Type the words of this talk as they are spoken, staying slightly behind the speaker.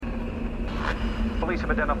Police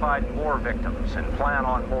have identified more victims and plan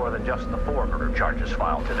on more than just the 4 murder charges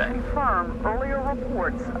filed today. Confirm earlier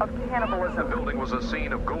reports of cannibalism. The building was a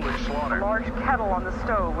scene of ghoulish slaughter. A large kettle on the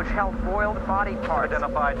stove which held boiled body parts.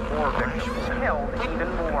 Identified more victims and killed even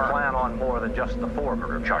more. plan on more than just the 4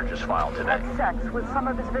 murder charges filed today. Had sex with some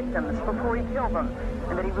of his victims before he killed them,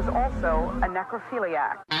 and that he was also a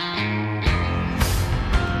necrophiliac.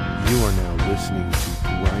 You are now listening to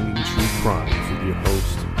Grinding True Crimes with your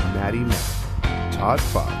host, Maddie Matt, Todd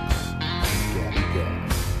Fox, and Gabby Gab.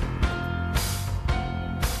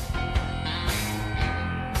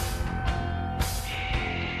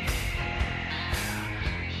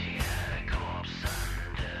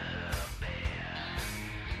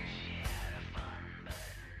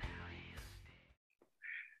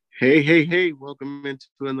 Hey, welcome into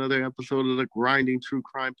another episode of the Grinding True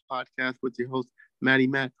Crime Podcast with your host, Maddie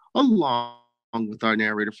Matt, along with our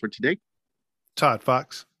narrator for today, Todd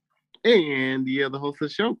Fox, and the other host of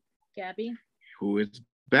the show, Gabby, who is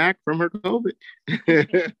back from her COVID.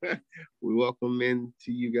 We welcome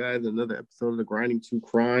into you guys another episode of the Grinding True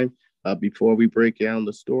Crime. Before we break down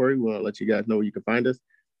the story, we want to let you guys know where you can find us.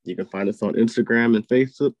 You can find us on Instagram and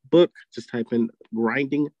Facebook. Just type in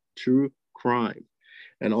Grinding True Crime.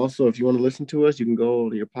 And also, if you want to listen to us, you can go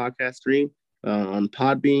to your podcast stream on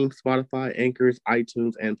Podbean, Spotify, Anchors,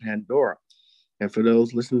 iTunes, and Pandora. And for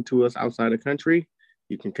those listening to us outside the country,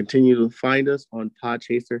 you can continue to find us on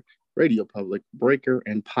Podchaser, Radio Public, Breaker,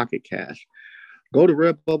 and Pocket Cash. Go to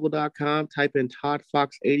redbubble.com, type in Todd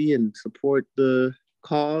Fox 80 and support the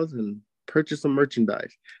cause and purchase some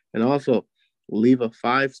merchandise. And also, leave a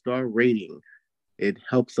 5-star rating. It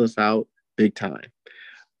helps us out big time.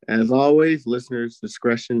 As always, listeners'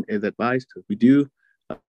 discretion is advised because we do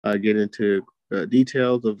get into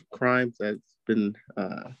details of crimes that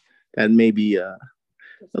may be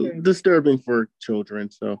disturbing for children.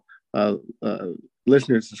 So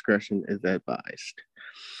listeners' discretion is advised.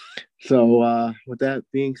 So with that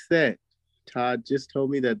being said, Todd just told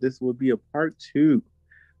me that this will be a part 2.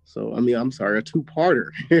 So, a 2-parter.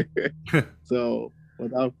 So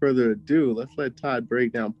without further ado, let's let Todd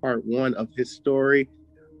break down part 1 of his story.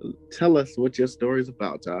 Tell us what your story is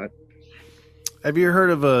about, Todd. have you heard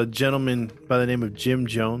of a gentleman by the name of Jim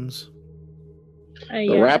Jones?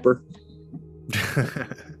 The rapper.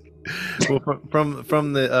 Well,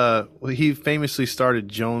 from the he famously started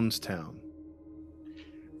Jonestown.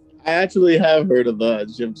 I actually have heard of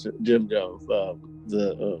Jim Jones,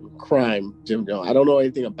 the crime Jim Jones. I don't know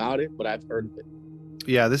anything about it, but I've heard of it.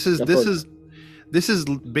 Yeah, this is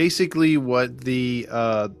basically what the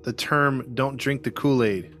term "don't drink the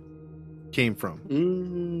Kool-Aid" came from.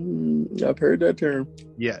 I've heard that term.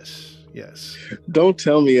 Yes. Don't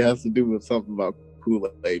tell me it has to do with something about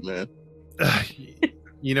Kool-Aid, man.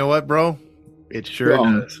 You know what, bro? It sure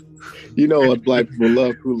does. You know what? Black people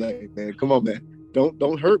love Kool-Aid, man. Come on, man.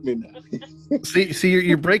 Don't hurt me now. See,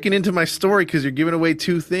 you're breaking into my story because you're giving away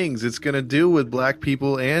 2 things. It's going to do with black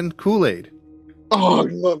people and Kool-Aid. Oh,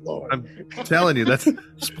 Lord. I'm telling you, that's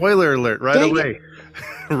spoiler alert right away.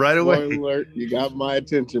 Right away. Spoiler alert. You got my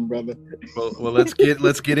attention, brother. Well, let's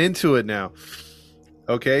get into it now.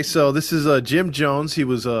 Okay, so this is Jim Jones. He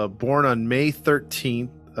was born on May 13th,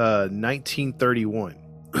 1931.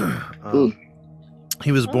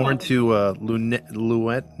 He was born to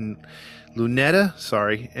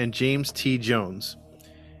Lunetta, and James T. Jones.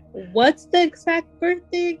 What's the exact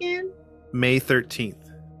birthday again? May 13th.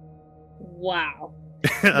 Wow.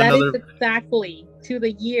 That is exactly to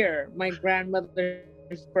the year my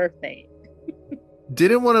grandmother's birthday.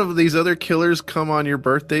 Didn't one of these other killers come on your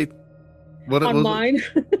birthday? On mine?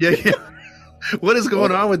 Yeah. What is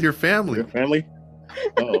going on with your family? Your family?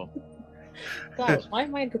 Oh. Gosh, why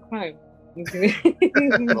am I into crime?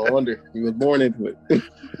 No wonder. You were born into it.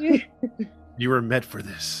 You were meant for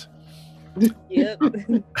this. Yep.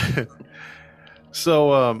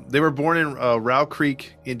 So they were born in Row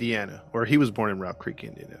Creek, Indiana, or he was born in Row Creek,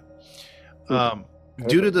 Indiana.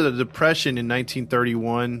 Due to the Depression in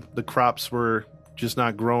 1931, the crops were just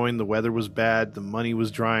not growing. The weather was bad. The money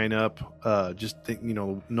was drying up.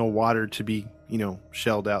 No water to be,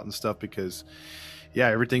 shelled out and stuff because,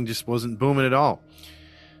 everything just wasn't booming at all.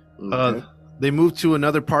 Okay. They moved to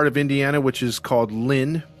another part of Indiana, which is called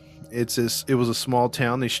Lynn. It was a small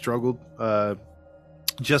town. They struggled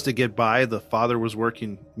just to get by. The father was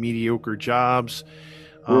working mediocre jobs.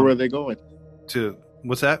 Where were they going?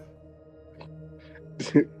 What's that?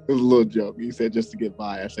 It was a little joke. You said just to get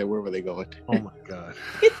by. I said, where were they going? Oh my God.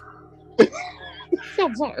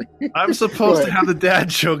 I'm sorry. I'm supposed to have the dad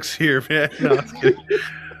jokes here, man. No,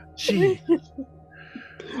 gee.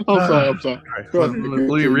 I'm sorry. All right, Go let ahead. me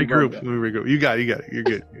regroup. Let me regroup. You got it. You're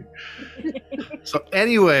good. So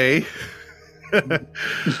anyway,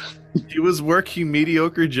 he was working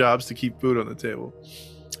mediocre jobs to keep food on the table.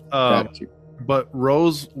 Got you. But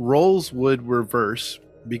roles would reverse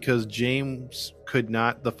because James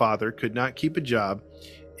the father could not keep a job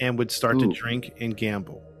and would start to drink and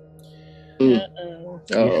gamble. Uh-oh.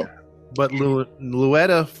 Oh, But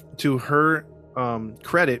Louetta, to her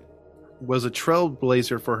credit, was a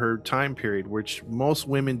trailblazer for her time period, which most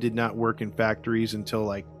women did not work in factories until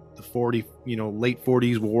like the late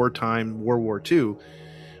 40s, wartime, World War II.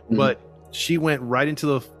 But she went right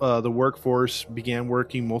into the workforce, began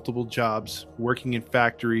working multiple jobs, working in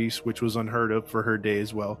factories, which was unheard of for her day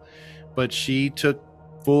as well. But she took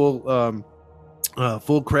full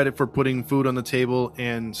credit for putting food on the table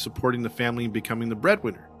and supporting the family and becoming the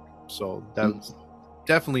breadwinner. So that's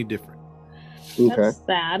definitely different. okay. That's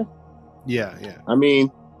sad. Yeah. I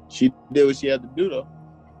mean, she did what she had to do, though.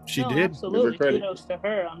 She No, did. Absolutely. Give her credit. Kudos to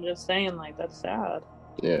her. I'm just saying, like, that's sad.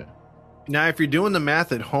 Yeah. Now, if you're doing the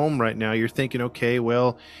math at home right now, you're thinking, okay,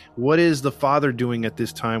 well, what is the father doing at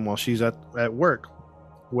this time while she's at work?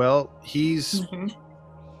 Well, he's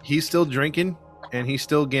still drinking and he's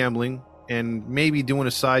still gambling and maybe doing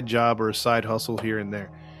a side job or a side hustle here and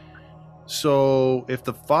there. So if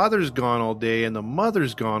the father's gone all day and the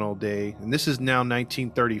mother's gone all day, and this is now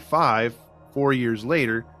 1935, 4 years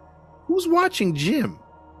later, who's watching Jim?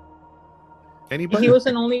 Anybody? He was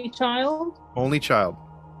an only child? Only child.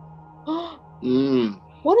 What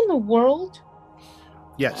in the world?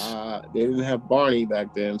 Yes. They didn't have Barney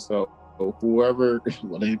back then, so whoever,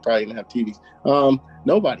 well, they probably didn't have TVs.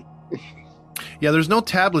 Nobody. Yeah, there's no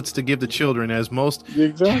tablets to give the children, as most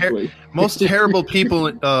Exactly. most terrible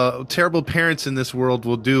people, terrible parents in this world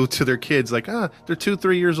will do to their kids. Like, they're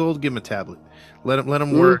 2-3 years old, give them a tablet, let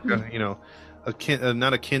them work. Not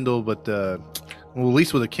a Kindle, but well, at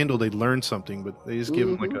least with a Kindle they learn something. But they just give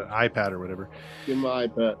them like an iPad or whatever. Give them an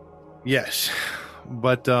iPad. Yes,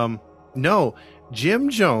 but no, Jim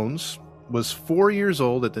Jones was 4 years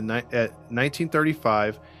old at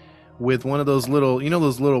 1935. With one of those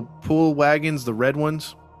little pool wagons, the red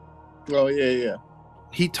ones. Oh, yeah.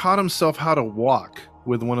 He taught himself how to walk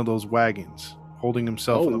with one of those wagons, holding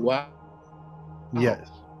himself. Oh, wow. Yes.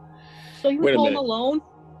 So you Wait were a home minute. alone?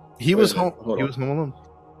 He was Wait a home. minute, hold He on. was home alone.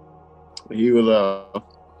 He was,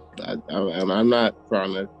 I'm not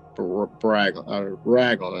trying to rag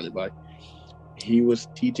on anybody. He was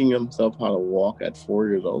teaching himself how to walk at 4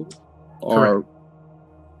 years old? Or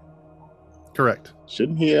Correct.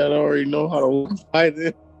 shouldn't he already know how to walk by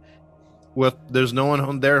then? Well, there's no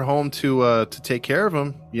one there home to take care of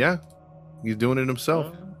him. Yeah, he's doing it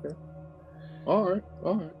himself. Okay. All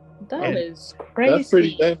right. That is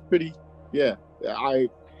crazy. That's pretty. Yeah,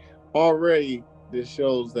 this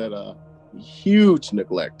shows that huge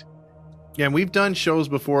neglect. Yeah, and we've done shows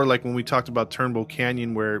before, like when we talked about Turnbull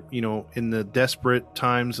Canyon, where in the desperate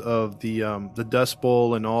times of the Dust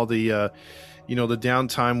Bowl and all the the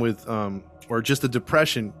downtime with or just the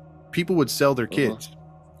depression, people would sell their kids.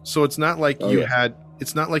 So it's not like you had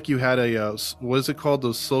a what is it called,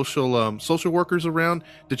 those social workers around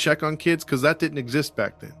to check on kids, because that didn't exist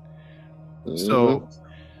back then. So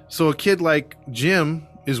a kid like Jim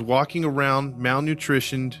is walking around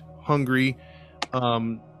malnutritioned, hungry,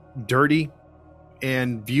 dirty,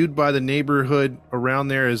 and viewed by the neighborhood around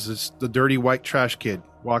there as the dirty white trash kid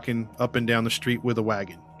walking up and down the street with a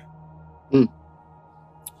wagon.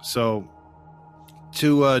 So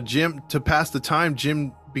to pass the time,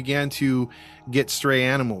 Jim began to get stray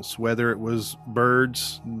animals, whether it was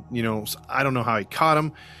birds, I don't know how he caught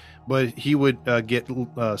them, but he would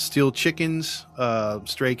steal chickens,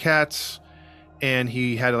 stray cats, and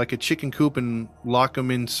he had like a chicken coop and lock them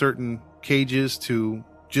in certain cages to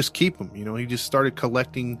just keep them. He just started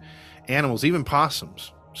collecting animals, even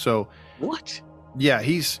possums. So What? yeah,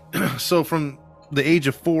 he's so from the age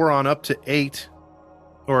of 4 on up to 8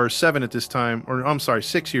 or 7 at this time, or I'm sorry,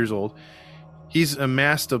 6 years old, he's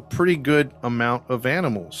amassed a pretty good amount of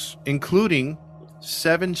animals, including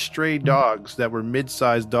 7 stray dogs that were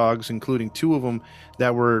mid-sized dogs, including 2 of them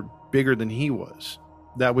that were bigger than he was.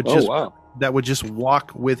 That would just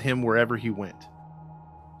walk with him wherever he went.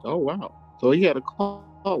 Oh wow! So he had a call.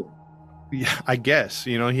 Yeah, I guess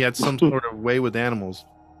he had some sort of way with animals.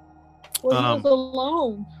 Well, he was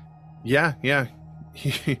alone. Yeah.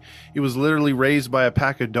 He was literally raised by a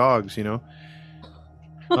pack of dogs.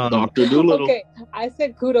 Dr. Doolittle. Okay, I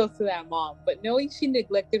said kudos to that mom, but knowing she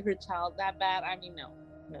neglected her child that bad, I mean,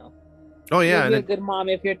 no. Oh yeah, You'd be a good mom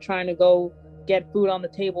if you're trying to go get food on the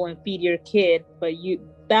table and feed your kid, but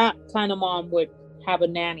that kind of mom would have a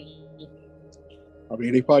nanny. I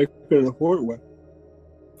mean, they probably couldn't afford one.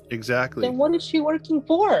 Exactly. Then what is she working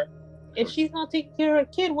for? If she's not taking care of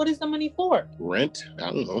her kid, what is the money for? Rent?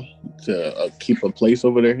 I don't know. To keep a place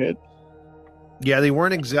over their head. Yeah, they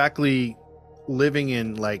weren't exactly living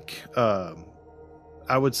in like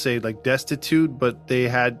I would say like destitute, but they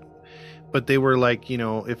were like, you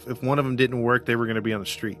know, if one of them didn't work, they were going to be on the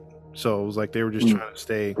street. So it was like they were just trying to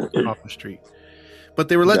stay off the street. But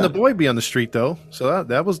they were letting the boy be on the street though, so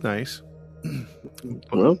that was nice.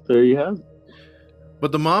 Well, there you have it.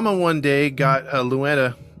 But the mama one day got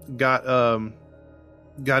Luetta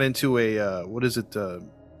got into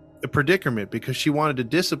a predicament because she wanted to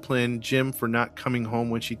discipline Jim for not coming home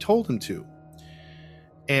when she told him to.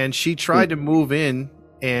 And she tried to move in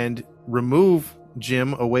and remove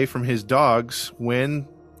Jim away from his dogs when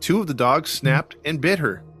two of the dogs snapped and bit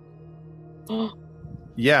her.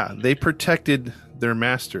 Yeah, they protected their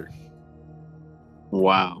master.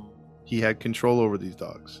 Wow. He had control over these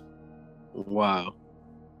dogs. Wow.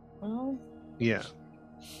 Well, Yeah.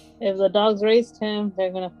 if the dogs raised him,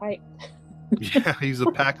 they're gonna fight. Yeah, he's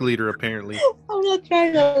a pack leader apparently. I'm not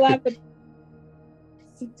trying to laugh at the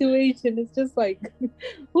situation. It's just like,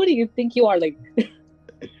 who do you think you are? Like,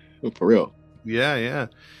 For real. Yeah.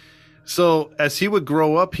 So as he would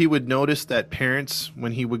grow up, he would notice that parents,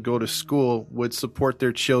 when he would go to school, would support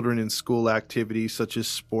their children in school activities such as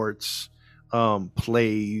sports,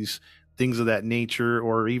 plays, things of that nature,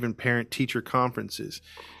 or even parent-teacher conferences.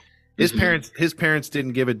 His parents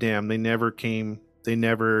didn't give a damn. They never came. They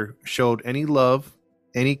never showed any love,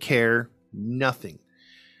 any care, nothing.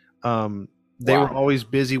 They were always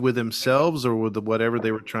busy with themselves or with whatever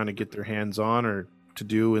they were trying to get their hands on or to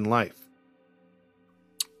do in life.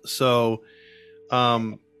 So,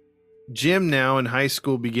 Jim now in high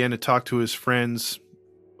school began to talk to his friends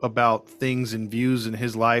about things and views in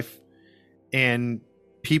his life. And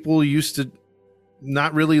people used to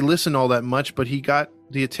not really listen all that much, but he got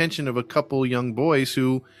the attention of a couple young boys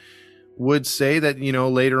who would say that, you know,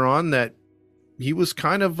 later on that he was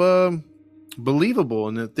kind of believable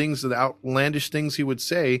in the outlandish things he would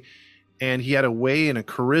say. And he had a way and a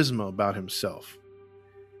charisma about himself.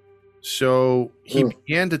 So he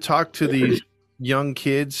began to talk to these young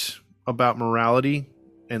kids about morality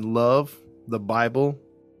and love, the Bible,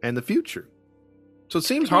 and the future. So it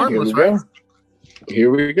seems harmless, right? Here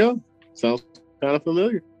we go. Sounds kind of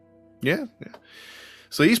familiar. Yeah.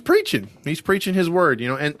 So he's preaching. He's preaching his word, you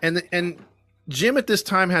know, and Jim at this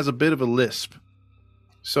time has a bit of a lisp.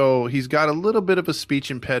 So he's got a little bit of a speech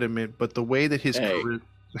impediment, but the way that his career...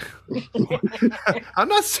 I'm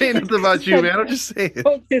not saying nothing about you, man. I'm just saying.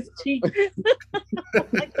 Pokes his cheek.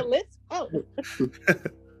 Like the lisp. Oh.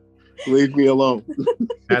 Leave me alone.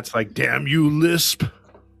 That's like, damn you, lisp.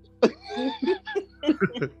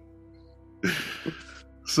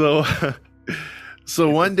 So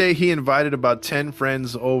one day he invited about 10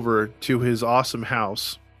 friends over to his awesome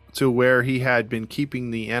house to where he had been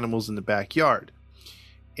keeping the animals in the backyard.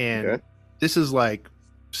 And this is like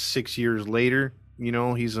 6 years later. You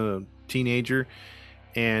know, he's a teenager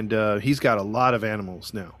and he's got a lot of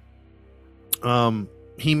animals now.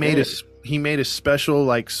 He made a special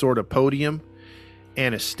like sort of podium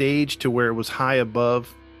and a stage to where it was high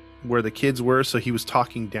above where the kids were. So he was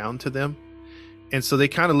talking down to them. And so they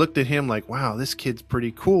kind of looked at him like, wow, this kid's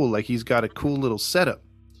pretty cool. Like he's got a cool little setup.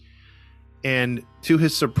 And to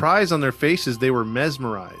his surprise on their faces, they were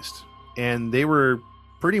mesmerized and they were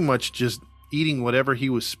pretty much just eating whatever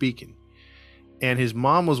he was speaking. And his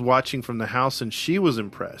mom was watching from the house and she was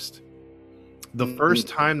impressed. The first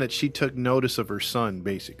time that she took notice of her son,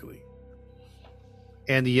 basically.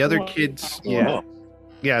 And the other kids,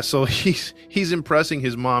 yeah. So he's impressing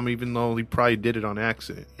his mom, even though he probably did it on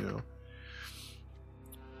accident, you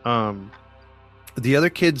know. The other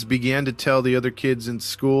kids began to tell the other kids in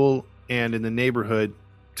school and in the neighborhood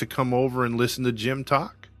to come over and listen to Jim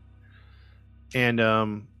talk.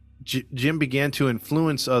 And Jim began to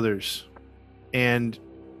influence others and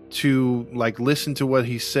to like listen to what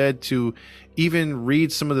he said, to even read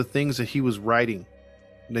some of the things that he was writing.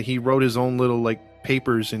 That he wrote his own little like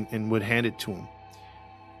papers and would hand it to him.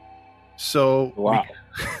 So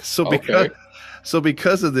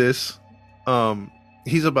because of this,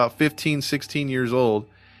 he's about 15, 16 years old,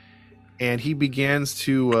 and he begins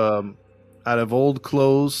to out of old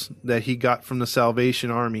clothes that he got from the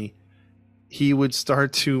Salvation Army, he would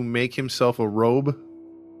start to make himself a robe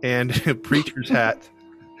and a preacher's hat,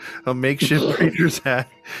 a makeshift preacher's hat,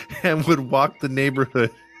 and would walk the neighborhood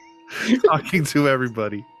talking to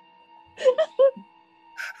everybody.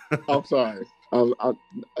 I'm sorry.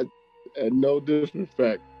 No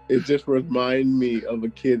disrespect. It just reminds me of a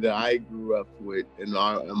kid that I grew up with in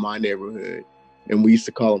my neighborhood. and we used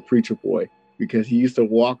to call him Preacher Boy because he used to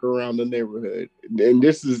walk around the neighborhood. And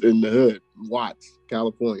this is in the hood, Watts,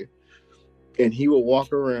 California. And he would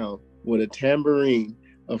walk around with a tambourine,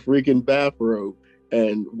 a freaking bathrobe,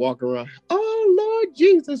 and walk around, oh, Lord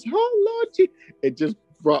Jesus, oh, Lord Jesus. It just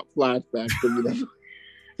brought flashbacks to me.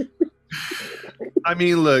 I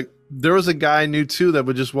mean, look, there was a guy I knew too that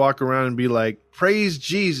would just walk around and be like, praise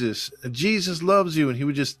Jesus. Jesus loves you. And he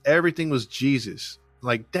would just, everything was Jesus.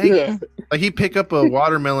 Like, thank you. Like, he'd pick up a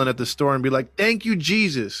watermelon at the store and be like, thank you,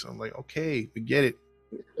 Jesus. I'm like, okay, we get it.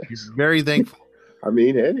 He's very thankful. I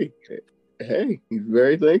mean, hey, he's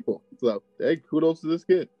very thankful. So, hey, kudos to this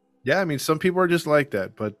kid. Yeah, I mean, some people are just like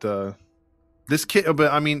that. But this kid,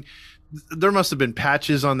 but I mean, there must have been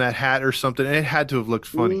patches on that hat or something, and it had to have looked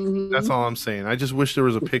funny. Mm-hmm. That's all I'm saying. I just wish there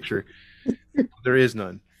was a picture. There is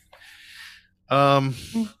none.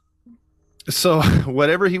 So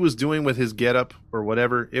whatever he was doing with his getup or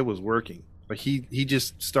whatever, it was working. But he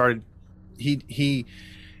just started. It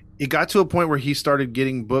got to a point where he started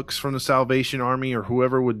getting books from the Salvation Army or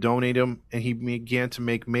whoever would donate them, and he began to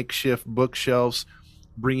make makeshift bookshelves,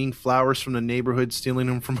 bringing flowers from the neighborhood, stealing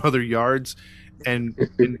them from other yards, and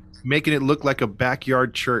making it look like a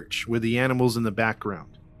backyard church with the animals in the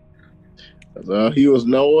background. He was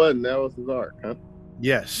Noah, and that was his ark, huh?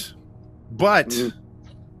 Yes, but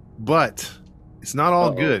it's not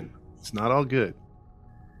all good. It's not all good.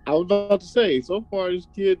 I was about to say, so far this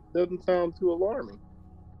kid doesn't sound too alarming.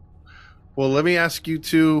 Well, let me ask you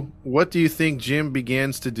two, what do you think Jim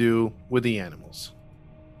begins to do with the animals?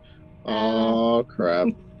 Oh, crap.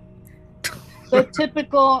 The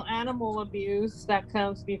typical animal abuse that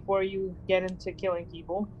comes before you get into killing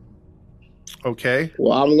people. Okay.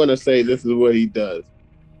 Well, I'm going to say this is what he does.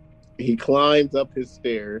 He climbs up his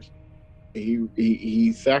stairs.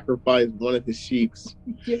 He sacrificed one of his sheeps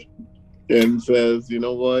and says, you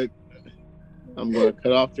know what? I'm going to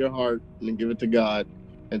cut off your heart and give it to God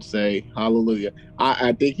and say, hallelujah.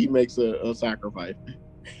 I think he makes a sacrifice.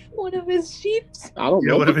 One of his sheep. I don't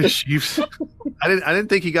know. One of his sheep. I didn't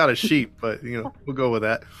think he got a sheep, but we'll go with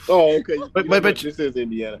that. Oh, okay. But this is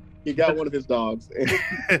Indiana. He got one of his dogs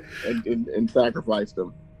and sacrificed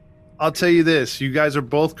him. I'll tell you this: you guys are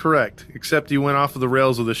both correct, except you went off of the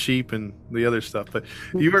rails with the sheep and the other stuff. But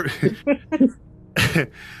you were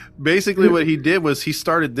basically what he did was he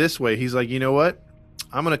started this way. He's like, you know what?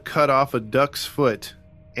 I'm gonna cut off a duck's foot,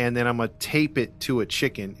 and then I'm gonna tape it to a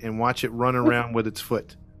chicken and watch it run around with its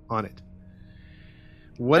foot on it.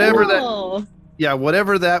 Whatever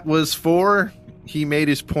that was for, he made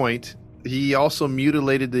his point. He also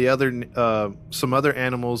mutilated some other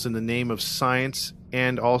animals in the name of science,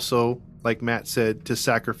 and also, like Matt said, to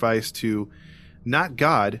sacrifice to not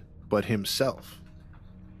God but himself.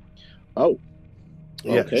 Oh,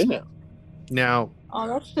 yes. Okay. Now, Oh,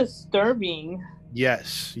 that's disturbing.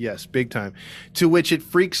 Yes, big time. To which it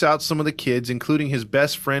freaks out some of the kids, including his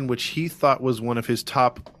best friend, which he thought was one of his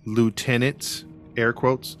top lieutenants, air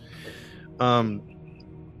quotes.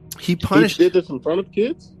 He punished. He did this in front of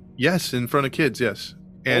kids? Yes, in front of kids, yes.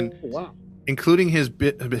 And wow. Including his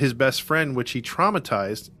best friend, which he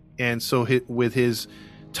traumatized. And so with his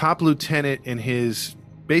top lieutenant and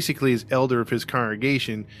basically his elder of his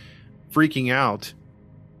congregation freaking out,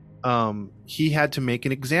 he had to make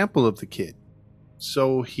an example of the kid.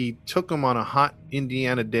 So he took him on a hot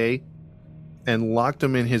Indiana day and locked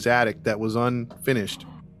him in his attic that was unfinished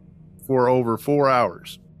for over 4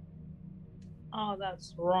 hours. Oh,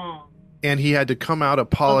 that's wrong. And he had to come out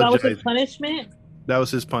apologizing. That was his punishment? That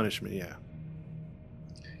was his punishment, yeah.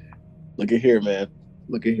 Look at here, man.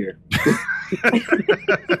 Look at here.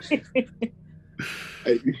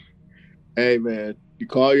 Hey, man. You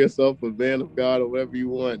call yourself a man of God or whatever you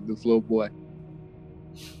want, this little boy.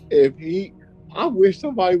 I wish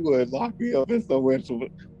somebody would lock me up in somewhere,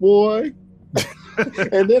 boy.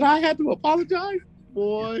 And then I had to apologize,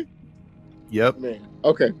 boy. Yep. Man.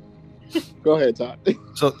 Okay. Go ahead, Todd.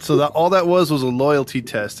 So all that was a loyalty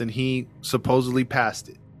test, and he supposedly passed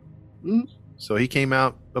it. Mm-hmm. So he came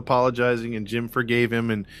out apologizing, and Jim forgave him,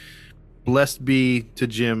 and blessed be to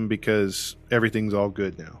Jim because everything's all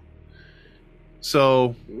good now.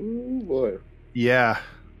 So, ooh, boy. Yeah.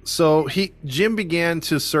 So Jim began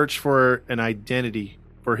to search for an identity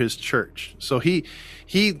for his church. So he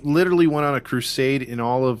literally went on a crusade in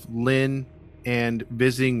all of Lynn and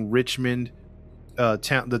visiting Richmond,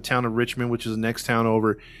 the town of Richmond, which is the next town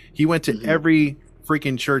over. He went to every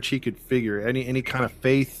freaking church he could figure, any kind of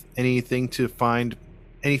faith, anything to find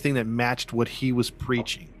anything that matched what he was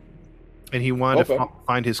preaching. And he wanted to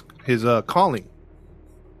find his calling.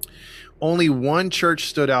 Only one church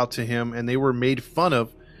stood out to him, and they were made fun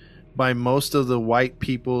of by most of the white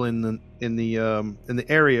people in the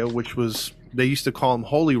area, which was, they used to call them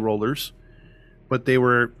holy rollers, but they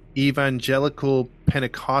were evangelical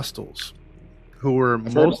Pentecostals who were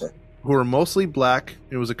mostly black.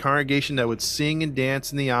 It was a congregation that would sing and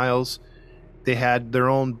dance in the aisles. They had their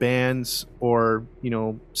own bands or,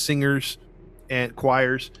 singers and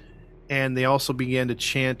choirs, and they also began to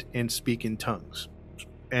chant and speak in tongues.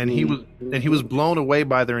 And he was blown away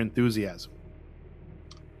by their enthusiasm.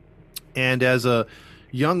 And as a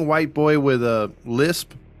young white boy with a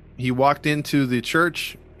lisp, he walked into the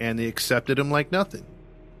church and they accepted him like nothing.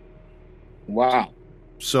 Wow.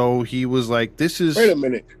 So he was like, this is... Wait a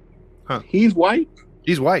minute. Huh. He's white?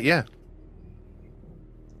 He's white, yeah.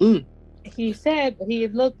 He said he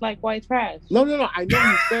looked like white trash. No. I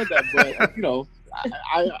know he said that, but,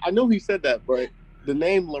 I know he said that, but the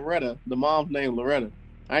name Loretta, the mom's name Loretta,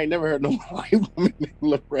 I ain't never heard no white woman named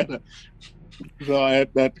Loretta. So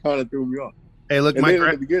that kind of threw me off. Hey, look, and then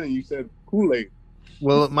at the beginning you said Kool-Aid.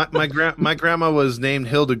 Well, my grandma was named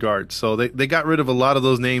Hildegard, so they got rid of a lot of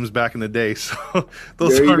those names back in the day. So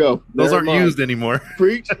those aren't used anymore.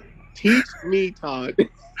 Preach, teach me, Todd.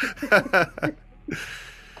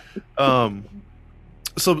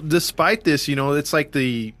 So despite this, it's like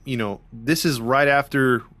this is right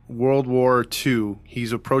after World War II.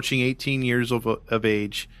 He's approaching 18 years of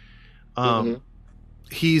age.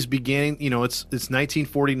 He's beginning, it's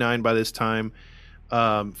 1949 by this time,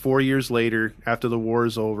 4 years later after the war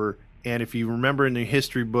is over. And if you remember in the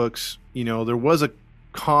history books, there was a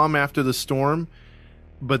calm after the storm,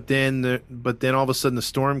 but then all of a sudden the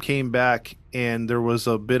storm came back and there was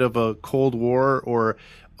a bit of a Cold War or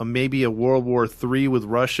maybe a World War III with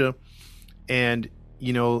Russia. And,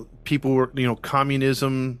 people were,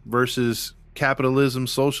 communism versus capitalism,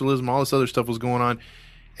 socialism, all this other stuff was going on.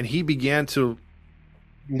 And he began to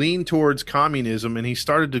lean towards communism, and he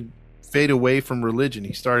started to fade away from religion.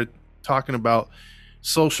 He started talking about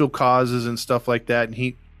social causes and stuff like that. And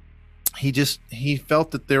he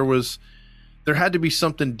felt that there had to be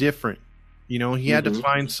something different. He had to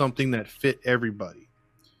find something that fit everybody.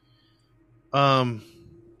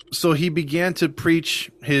 So he began to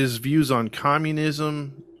preach his views on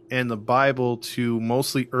communism and the Bible to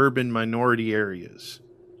mostly urban minority areas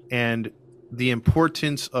and the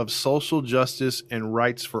importance of social justice and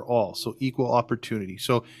rights for all. So equal opportunity.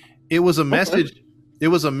 So it was a message. Okay. It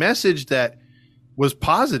was a message that was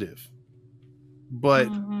positive, but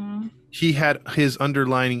he had his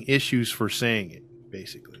underlying issues for saying it,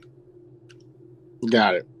 basically.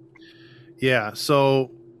 Got it. Yeah.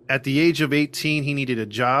 So at the age of 18, he needed a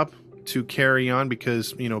job to carry on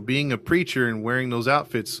because, being a preacher and wearing those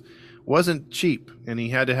outfits wasn't cheap. And he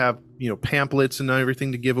had to have, pamphlets and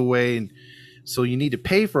everything to give away. And so you need to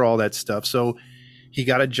pay for all that stuff. So he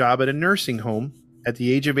got a job at a nursing home at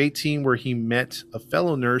the age of 18 where he met a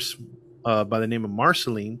fellow nurse by the name of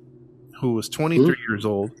Marceline, who was 23 years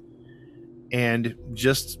old. And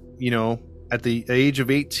just, at the age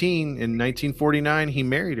of 18 in 1949, he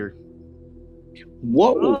married her.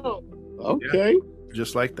 Whoa. Okay. Yeah,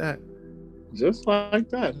 just like that. Just like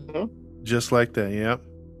that, huh? Just like that, yeah.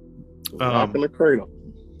 Rock in the cradle.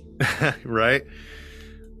 Right.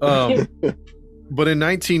 But in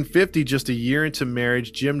 1950, just a year into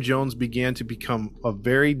marriage, Jim Jones began to become a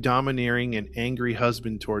very domineering and angry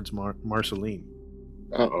husband towards Marceline.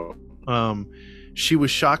 Uh-oh. She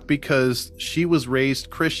was shocked because she was raised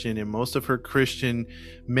Christian, and most of her Christian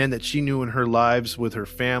men that she knew in her lives with her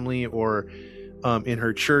family or in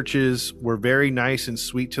her churches were very nice and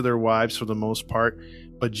sweet to their wives for the most part.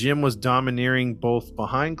 But Jim was domineering both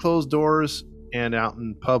behind closed doors and out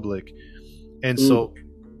in public. And so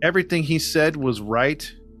everything he said was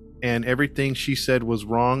right and everything she said was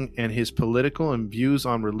wrong. And his political and views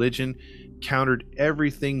on religion countered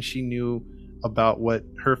everything she knew about what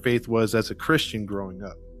her faith was as a Christian growing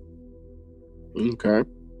up. Okay.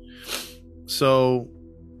 So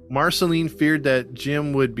Marceline feared that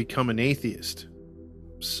Jim would become an atheist.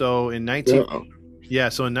 So in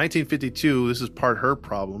 1952, this is part her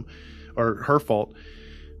problem or her fault.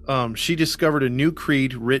 She discovered a new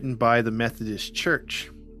creed written by the Methodist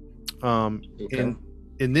Church. In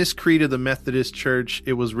this creed of the Methodist Church,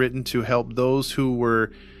 it was written to help those who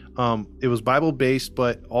were, it was Bible-based,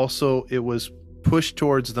 but also it was pushed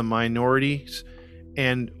towards the minorities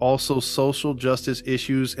and also social justice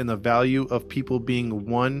issues and the value of people being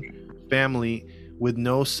one family with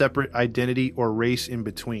no separate identity or race in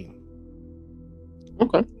between.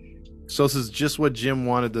 Okay. So this is just what Jim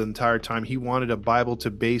wanted the entire time. He wanted a Bible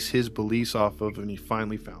to base his beliefs off of, and he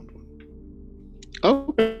finally found one.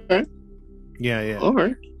 Okay. Yeah. All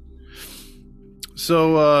right.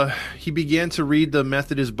 So he began to read the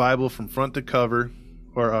Methodist Bible from front to cover,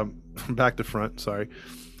 or from back to front. Sorry.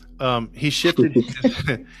 He shifted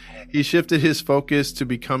his focus to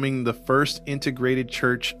becoming the first integrated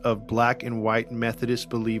church of Black and white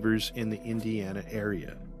Methodist believers in the Indiana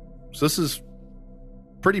area. So this is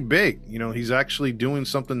pretty big. You know, he's actually doing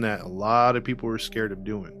something that a lot of people were scared of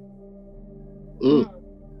doing.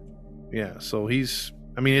 Yeah. So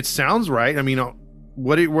it sounds right. I mean,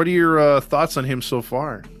 what are your thoughts on him so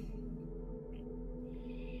far?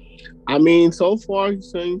 I mean, so far he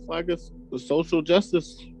seems like a social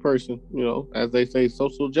justice person, you know, as they say,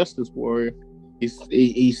 social justice warrior.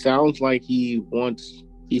 He sounds like he wants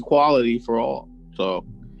equality for all. So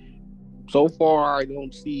far I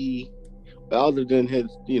don't see, other than his,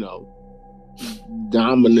 you know,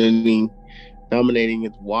 dominating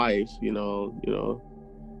his wife, you know,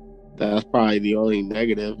 that's probably the only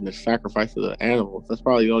negative, and the sacrifice of the animals. That's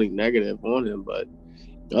probably the only negative on him. But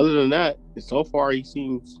other than that, so far he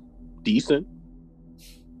seems decent.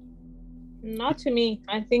 Not to me.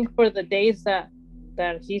 I think for the days that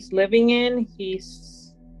he's living in,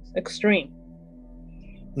 he's extreme.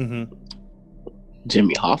 Mm-hmm.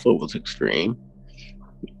 Jimmy Hoffa was extreme.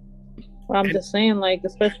 Well, I'm just saying, like,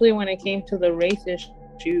 especially when it came to the race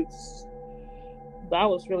issues, that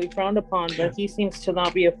was really frowned upon. But he seems to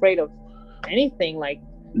not be afraid of anything. Like,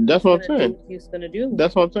 that's what I'm saying. He's gonna do.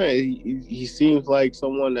 That's what I'm saying. He seems like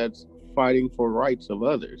someone that's fighting for rights of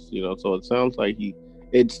others. You know, so it sounds like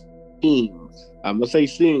it seems. I'm gonna say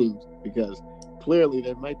seems because clearly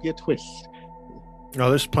there might be a twist. Oh,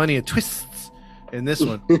 there's plenty of twists in this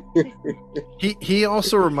one. He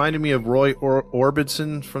also reminded me of Roy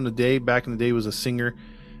Orbison from the day back in the day. He was a singer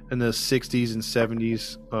in the 60s and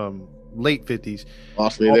 70s, late 50s.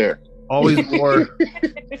 Lost me there.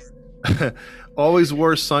 Always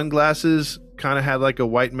wore sunglasses, kind of had like a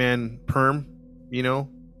white man perm, you know,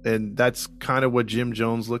 and that's kind of what Jim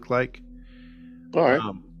Jones looked like. All right.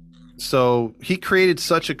 So he created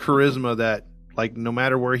such a charisma that, like, no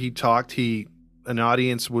matter where he talked, an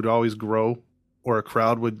audience would always grow, or a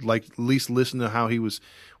crowd would, like, at least listen to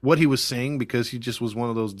what he was saying, because he just was one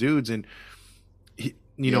of those dudes. And he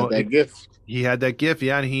had that gift.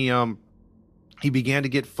 Yeah. And he began to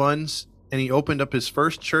get funds, and he opened up his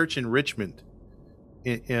first church in Richmond,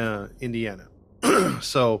 Indiana.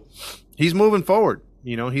 So he's moving forward.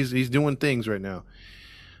 You know, he's doing things right now.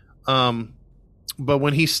 But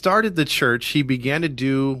when he started the church, he began to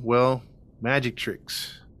do, well, magic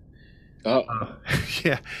tricks.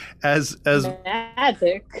 Yeah, as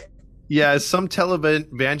magic. Yeah, as some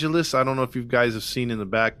televangelists, I don't know if you guys have seen in the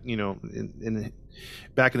back, you know,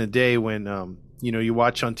 back in the day when you know, you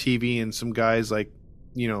watch on TV and some guys, like,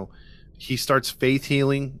 you know, he starts faith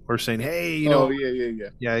healing or saying, hey, you know,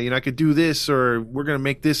 yeah, you know, I could do this, or we're going to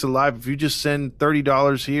make this alive. If you just send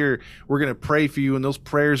 $30 here, we're going to pray for you. And those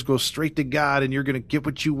prayers go straight to God, and you're going to get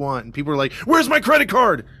what you want. And people are like, where's my credit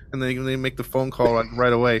card? And they make the phone call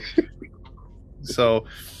right away. So,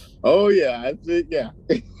 oh yeah, that's it. Yeah.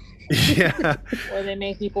 Yeah. Or they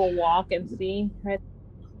make people walk and see. Right?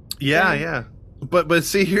 Yeah. But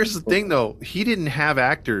see, here's the thing though. He didn't have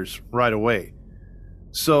actors right away.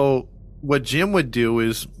 So what Jim would do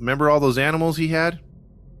is, remember all those animals he had?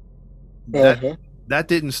 That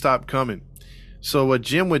didn't stop coming. So what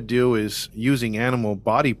Jim would do is, using animal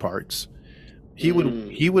body parts, he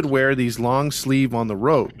would wear these long sleeve on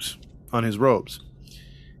his robes.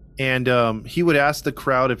 And he would ask the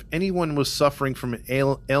crowd if anyone was suffering from an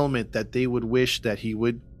ailment that they would wish that he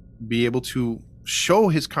would be able to show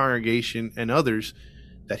his congregation and others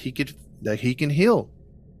that he can heal.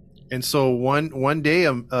 And so one day,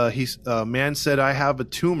 a man said, I have a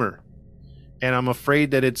tumor, and I'm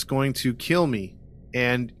afraid that it's going to kill me.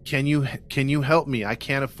 And can you help me? I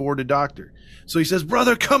can't afford a doctor. So he says,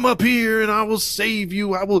 brother, come up here and I will save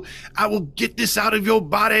you. I will get this out of your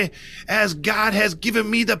body as God has given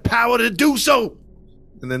me the power to do so.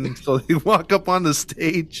 And then so they walk up on the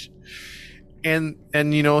stage, and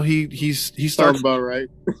you know, he starts, sounds about right.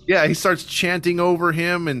 Yeah, he starts chanting over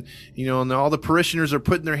him, and you know, and all the parishioners are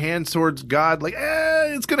putting their hands towards God, like,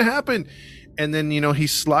 it's gonna happen. And then, you know, he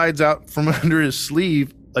slides out from under his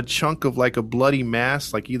sleeve a chunk of like a bloody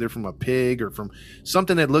mass, like either from a pig or from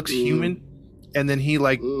something that looks human. And then he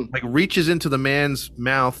like reaches into the man's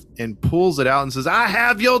mouth and pulls it out and says, I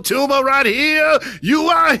have your tumor right here. You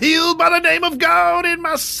are healed by the name of God and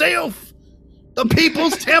myself. The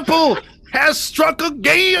people's temple has struck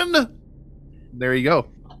again. There you go.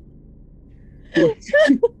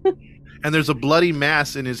 And there's a bloody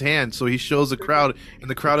mass in his hand. So he shows the crowd, and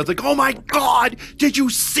the crowd is like, oh my God, did you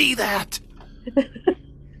see that?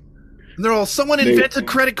 And they're all, someone invent a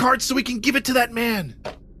credit card so we can give it to that man.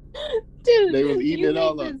 Dude, They was eating you it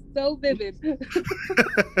all make up. this so vivid.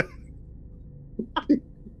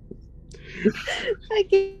 I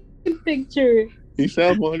can picture it. He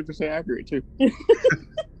sounds 100% accurate too.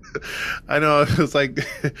 I know. It's like,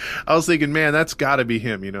 I was thinking, man, that's got to be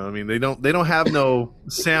him. You know, I mean, they don't have no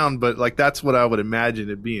sound, but like that's what I would imagine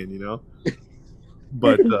it being. You know,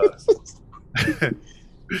 but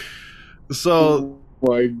so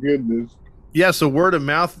My goodness. yeah, so word of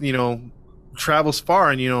mouth, you know, travels far,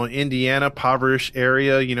 and you know, Indiana, impoverished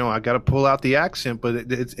area. You know, I got to pull out the accent, but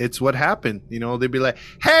it's what happened. You know, they'd be like,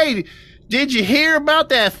 "Hey, did you hear about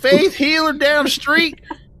that faith healer down the street?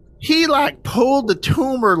 He like pulled the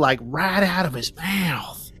tumor like right out of his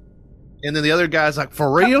mouth." And then the other guy's like,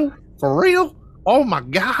 "For real? For real? Oh my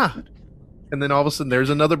God." And then all of a sudden there's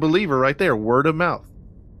another believer right there. Word of mouth.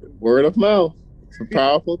 Word of mouth. It's a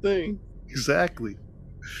powerful thing. Exactly.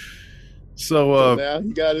 So So, now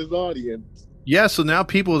he got his audience. yeah, so now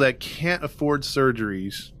people that can't afford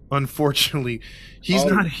surgeries, unfortunately, he's Oh,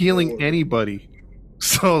 not healing Lord. anybody.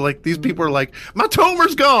 So like these people are like, my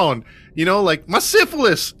tumor's gone. You know, like my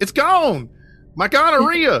syphilis, it's gone. My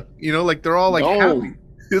gonorrhea, you know, like they're all like, Gone. happy.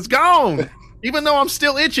 It's gone. Even though I'm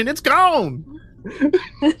still itching, it's gone.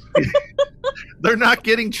 They're not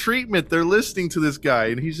getting treatment. They're listening to this guy,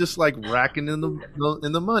 and he's just like racking in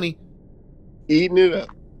the money. Eating it up.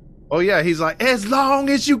 Oh yeah, he's like, as long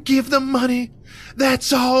as you give them money,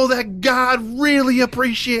 that's all that God really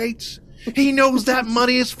appreciates. He knows that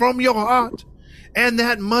money is from your heart, and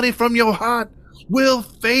that money from your heart will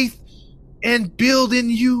faith and build in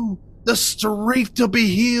you the strength to be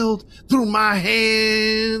healed through my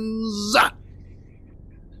hands.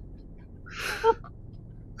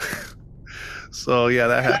 So yeah,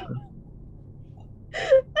 that happened.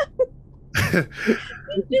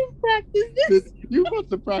 You practice this. You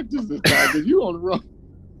must have practiced this time because you on the road.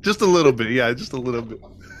 Just a little bit, yeah, just a little bit.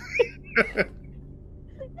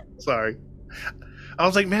 Sorry. I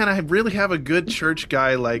was like, man, I really have a good church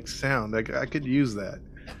guy like sound. I could use that.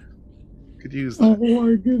 Could use Oh that.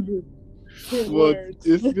 my goodness. Good Well, words.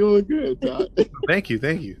 it's doing good, Todd. Thank you.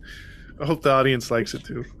 I hope the audience likes it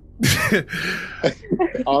too.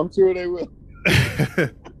 I'm sure they will.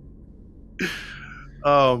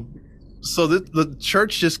 So the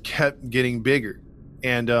church just kept getting bigger,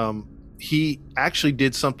 and he actually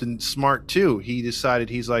did something smart too. He decided,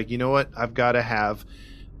 he's like, you know what, I've got to have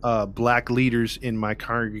black leaders in my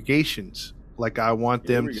congregations. Like I want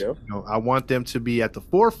them There we to, go. you know, I want them to be at the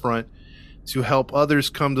forefront to help others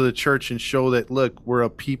come to the church and show that, look, we're a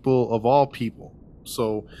people of all people.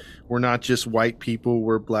 So we're not just white people,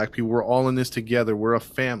 we're black people, we're all in this together, we're a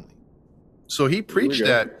family. So he preached go.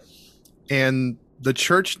 that, and the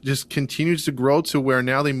church just continues to grow to where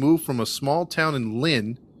now they move from a small town in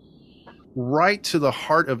Lynn right to the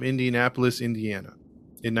heart of Indianapolis, Indiana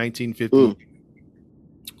in 1950.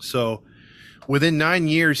 So within 9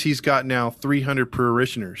 years, he's got now 300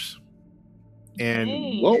 parishioners. And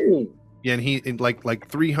Dang. Whoa. yeah, and he like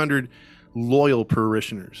 300 loyal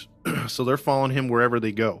parishioners. So they're following him wherever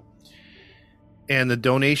they go. And the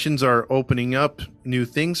donations are opening up new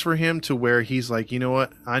things for him to where he's like, you know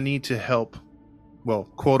what? I need to help, well,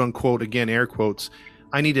 quote unquote, again, air quotes,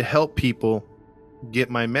 I need to help people get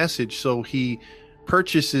my message. So he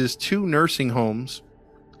purchases 2 nursing homes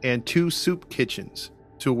and 2 soup kitchens,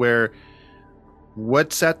 to where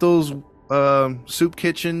what's at those soup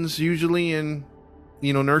kitchens usually in,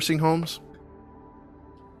 you know, nursing homes?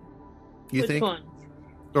 You Which think? one?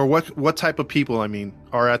 Or what type of people, I mean,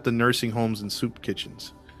 are at the nursing homes and soup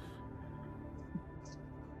kitchens?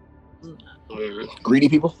 Greedy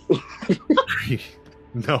people.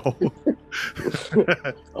 No.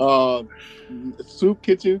 Soup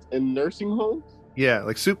kitchens and nursing homes. Yeah,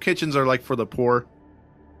 like soup kitchens are like for the poor.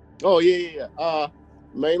 Oh yeah.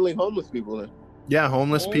 Mainly homeless people then. Yeah,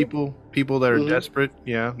 homeless Oh. people that are Mhm. desperate.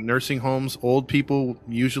 Yeah, nursing homes, old people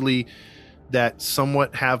usually that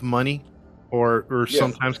somewhat have money, or Yes.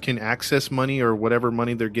 sometimes can access money or whatever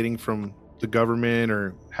money they're getting from the government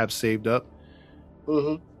or have saved up.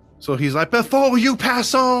 Mm-hmm. So he's like, before you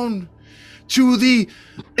pass on to the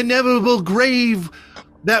inevitable grave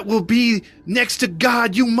that will be next to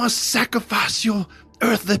God, you must sacrifice your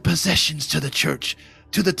earthly possessions to the church,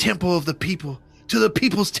 to the temple of the people, to the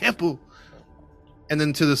people's temple. And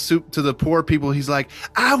then to the poor people, he's like,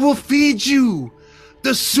 I will feed you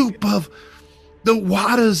the soup of the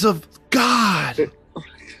waters of God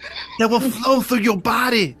that will flow through your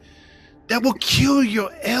body, that will cure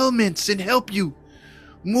your ailments and help you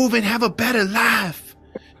move and have a better life.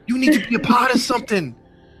 You need to be a part of something.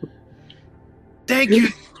 Thank you.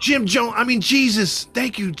 Jim Jones. I mean Jesus.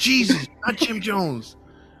 Thank you, Jesus, not Jim Jones.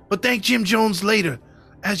 But thank Jim Jones later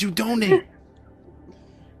as you donate.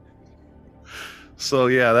 So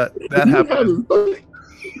yeah, that happened.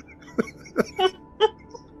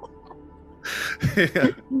 Yeah.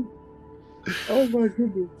 Oh my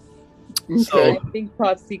goodness. So, I think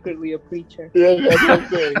Todd's secretly a preacher. Yeah, that's what I'm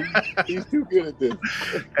saying. He's too good at this.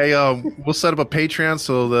 hey, we'll set up a Patreon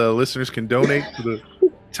so the listeners can donate to the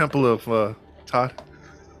Temple of Todd.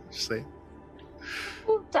 Just say.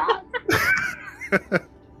 Todd.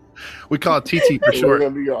 We call it TT for We're short.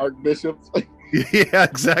 gonna be your archbishops. Yeah,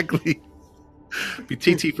 exactly. Be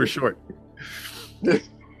TT for short.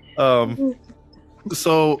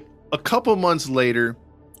 So a couple months later,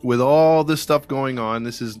 with all this stuff going on,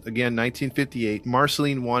 this is again 1958.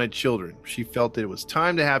 Marceline wanted children. She felt that it was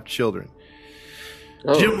time to have children.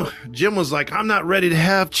 Oh. Jim was like, I'm not ready to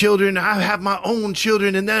have children. I have my own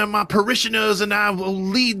children, and they're my parishioners, and I will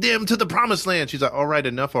lead them to the promised land. She's like, all right,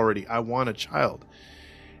 enough already. I want a child.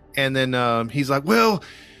 And then he's like, well,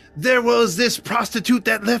 there was this prostitute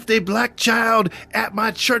that left a black child at my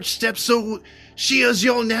church steps, so she is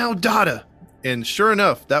your now daughter. And sure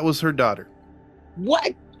enough, that was her daughter.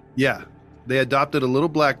 What? Yeah. They adopted a little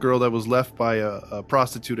black girl that was left by a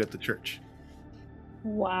prostitute at the church.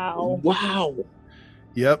 Wow. Wow.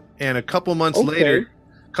 Yep. And a couple months Okay.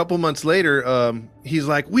 later, he's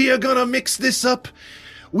like, we are going to mix this up.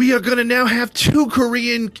 We are going to now have 2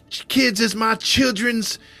 Korean kids as my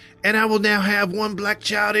children's. And I will now have 1 black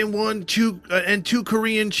child and 2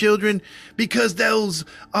 Korean children, because those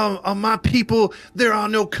are my people. There are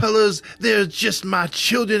no colors. They're just my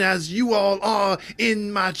children, as you all are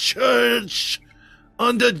in my church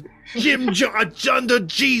under under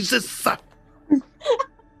Jesus.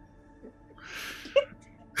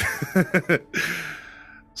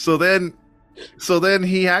 So then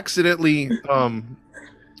he accidentally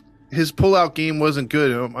his pullout game wasn't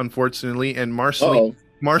good, unfortunately, and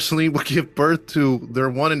Marceline would give birth to their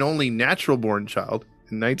one and only natural-born child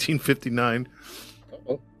in 1959.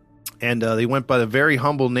 Uh-oh. And they went by the very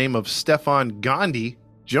humble name of Stefan Gandhi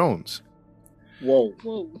Jones. Whoa.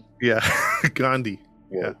 Whoa. Yeah, Gandhi.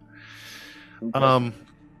 Whoa. Yeah. Okay.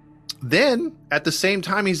 Then, at the same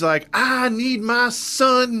time, he's like, I need my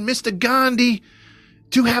son, Mr. Gandhi,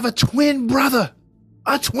 to have a twin brother.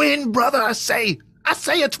 A twin brother, I say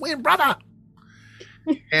a twin brother.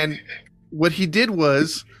 And what he did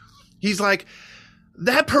was, he's like,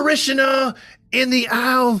 that parishioner in the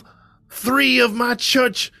aisle 3 of my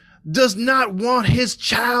church does not want his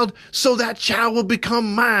child, so that child will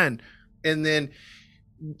become mine. And then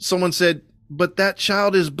someone said, but that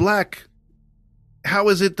child is black. How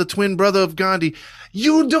is it the twin brother of Gandhi?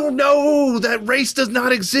 You don't know that race does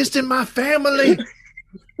not exist in my family.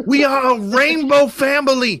 We are a rainbow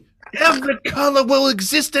family. Every color will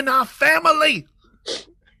exist in our family.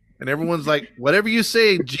 And everyone's like, whatever you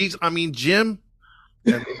say, Jim.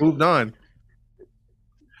 And moved on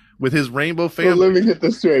with his rainbow So family. let me get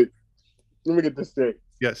this straight.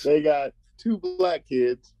 Yes. They got 2 black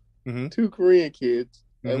kids, Mhm. 2 Korean kids,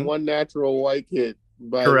 Mhm. and 1 natural white kid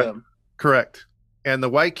by Correct. them. Correct. And the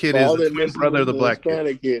white kid All is the they're twin missing brother is of the black kid.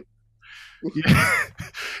 Hispanic kid.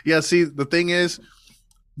 Yeah, see, the thing is,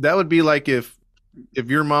 that would be like if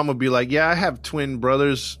your mom would be like, yeah, I have twin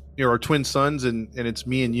brothers or twin sons, and it's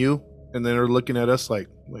me and you, and then they're looking at us like,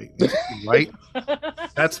 wait, right?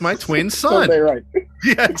 That's my twin son. Something right.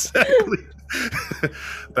 Yeah, exactly.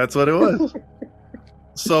 That's what it was.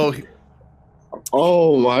 So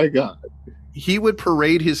Oh my God. he would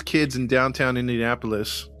parade his kids in downtown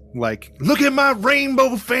Indianapolis like, look at my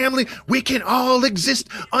rainbow family. We can all exist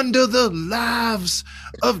under the lives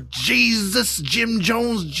of Jesus, Jim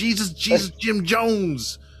Jones, Jim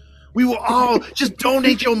Jones. We will all just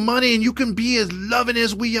donate your money and you can be as loving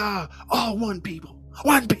as we are. All one people.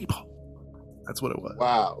 That's what it was.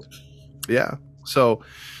 Wow. Yeah. So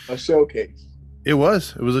A showcase. it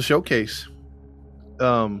was a showcase.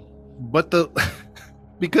 But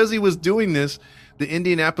because he was doing this, the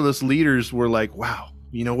Indianapolis leaders were like, wow,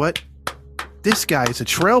 you know what? This guy is a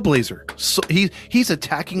trailblazer. So he's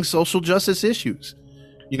attacking social justice issues.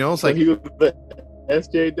 You know, it's So like, he was the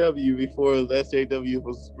SJW before the SJW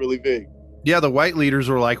was really big. yeah, the white leaders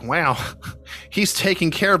were like, wow, he's taking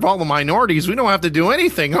care of all the minorities. We don't have to do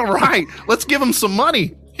anything. All right, let's give him some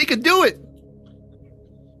money. He could do it.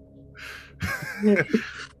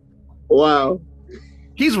 Wow.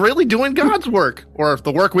 He's really doing God's work, or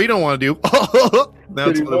the work we don't want to do.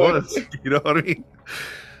 That's Pretty what it much. was. You know what I mean?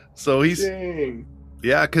 So he's, Dang.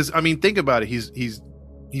 yeah, because I mean, think about it. He's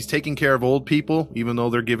taking care of old people, even though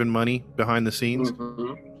they're giving money behind the scenes.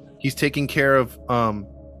 Mhm. He's taking care of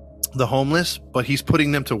the homeless, but he's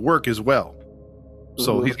putting them to work as well.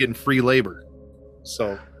 So he's getting free labor.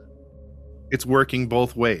 So it's working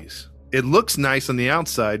both ways. It looks nice on the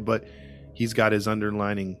outside, but he's got his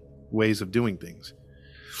underlining ways of doing things.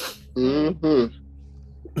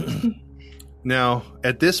 Now,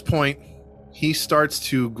 at this point, he starts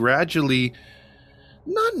to gradually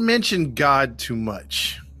not mention God too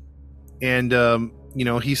much. And,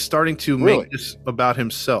 he's starting to make this about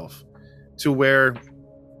himself, to where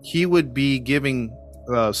he would be giving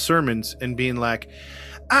sermons and being like,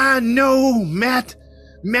 I know Matt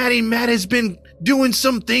has been doing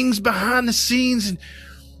some things behind the scenes,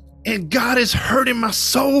 and God is hurting my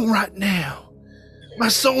soul right now. My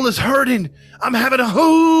soul is hurting. I'm having a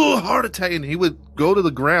whole heart attack. And he would go to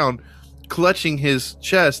the ground clutching his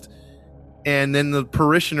chest, and then the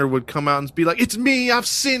parishioner would come out and be like, it's me. I've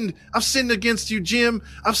sinned against you, Jim.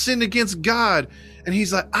 I've sinned against God. And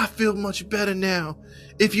he's like, I feel much better now.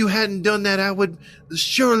 If you hadn't done that, I would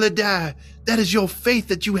surely die. That is your faith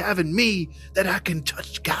that you have in me, that I can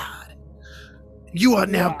touch God. You are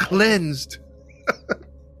now cleansed.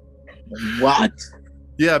 What?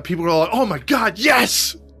 Yeah, people are like, oh my God,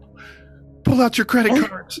 yes! Pull out your credit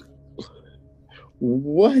cards.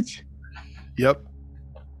 What? Yep.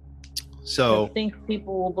 So I think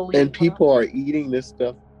people will believe. And people are eating this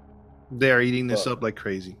stuff. They're eating this up like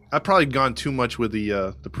crazy. I've probably gone too much with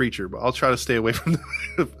the preacher, but I'll try to stay away from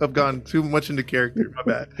I've gone too much into character.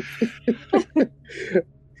 My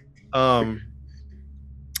bad.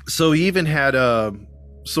 So he even had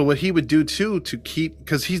so what he would do too to keep,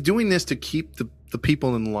 because he's doing this to keep the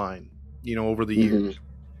people in line, over the years.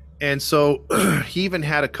 And so he even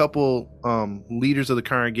had a couple leaders of the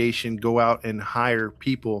congregation go out and hire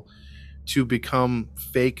people to become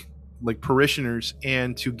fake parishioners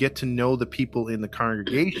and to get to know the people in the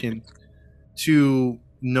congregation, to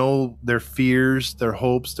know their fears, their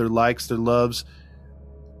hopes, their likes, their loves,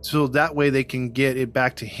 so that way they can get it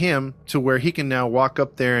back to him, to where he can now walk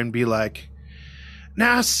up there and be like,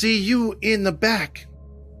 now I see you in the back.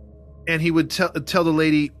 And he would tell the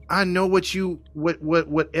lady, I know what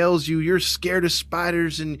ails you. You're scared of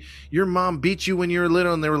spiders, and your mom beat you when you were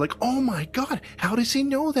little. And they were like, oh my God, how does he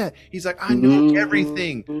know that? He's like, I know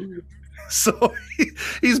everything. So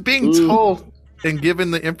he's being told and given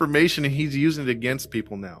the information, and he's using it against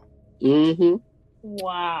people now.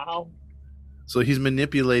 Wow. So he's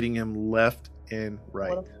manipulating him left and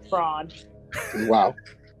right. What a fraud. Wow.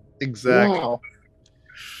 Exactly. Wow.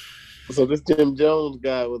 So this Jim Jones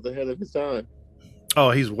guy was ahead of his time.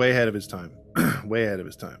 Oh, he's way ahead of his time. Way ahead of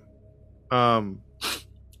his time.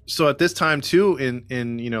 So at this time too, in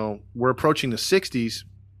we're approaching the 60s,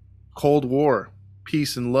 Cold War,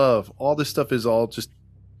 peace and love, all this stuff is all just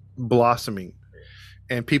blossoming,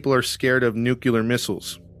 and people are scared of nuclear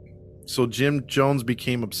missiles. So Jim Jones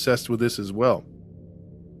became obsessed with this as well.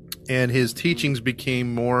 And his teachings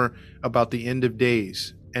became more about the end of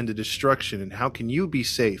days and the destruction, and how can you be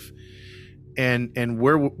safe? And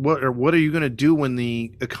what are you going to do when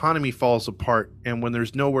the economy falls apart and when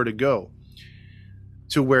there's nowhere to go?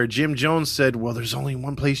 To where Jim Jones said, well, there's only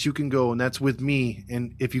one place you can go, and that's with me.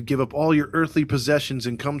 And if you give up all your earthly possessions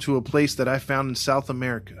and come to a place that I found in South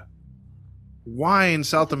America. Why in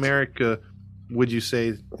South America would you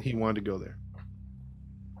say he wanted to go there?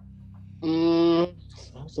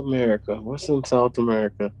 South America. What's in South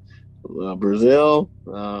America? Brazil.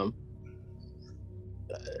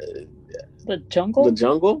 The jungle? The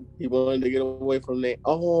jungle? He wanted to get away from the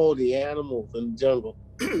animals in the jungle.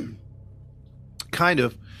 Kind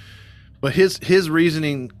of. But his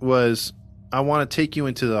reasoning was, I want to take you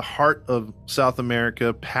into the heart of South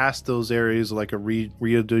America, past those areas like a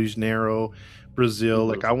Rio de Janeiro, Brazil.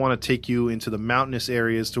 Like, I want to take you into the mountainous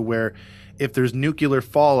areas, to where if there's nuclear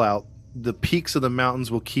fallout, the peaks of the mountains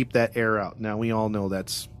will keep that air out. Now, we all know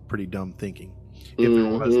that's pretty dumb thinking. If it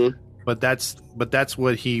was, but that's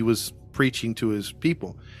what he was preaching to his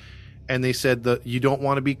people. And they said that you don't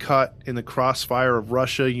want to be caught in the crossfire of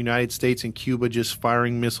Russia, United States, and Cuba just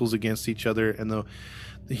firing missiles against each other, and the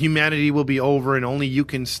humanity will be over, and only you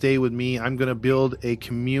can stay with me. I'm going to build a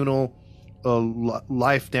communal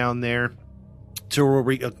life down there, to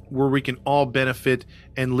where we can all benefit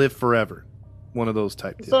and live forever. One of those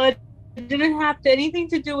type things. So it didn't have anything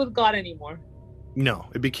to do with God anymore. No,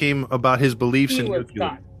 it became about his beliefs. He was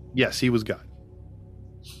God. Yes, he was God.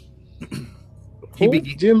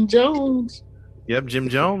 Jim Jones. Yep, Jim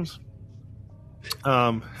Jones.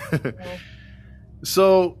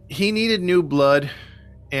 So he needed new blood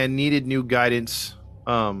and needed new guidance.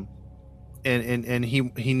 And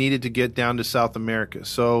he needed to get down to South America.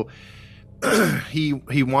 So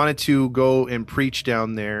he wanted to go and preach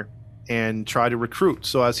down there, and try to recruit.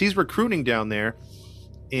 So as he's recruiting down there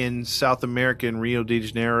in South America, in Rio de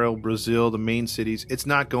Janeiro, Brazil, the main cities, it's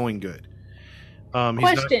not going good.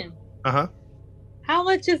 Question. Uh-huh. How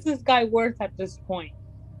much is this guy worth at this point?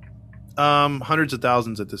 Hundreds of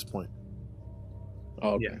thousands at this point.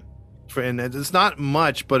 Oh, yeah. And it's not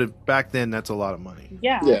much, but back then that's a lot of money.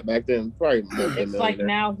 Yeah. Yeah, back then probably more than It's like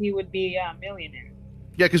now he would be a millionaire.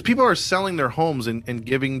 Yeah, because people are selling their homes and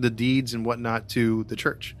giving the deeds and whatnot to the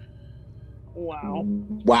church. Wow.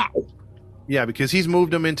 Wow. Yeah, because he's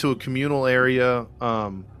moved them into a communal area,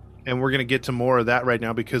 and we're gonna get to more of that right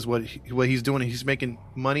now. Because what he's doing, he's making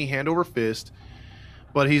money hand over fist,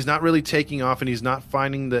 but he's not really taking off, and he's not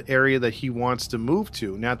finding the area that he wants to move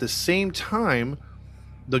to. Now, at the same time,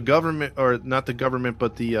 the government, or not the government,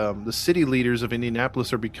 but the city leaders of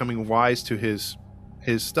Indianapolis are becoming wise to his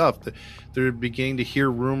stuff. They're beginning to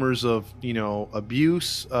hear rumors of,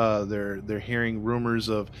 abuse. They're hearing rumors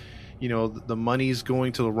of, the money's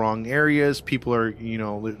going to the wrong areas. People are,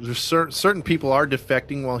 there's certain people are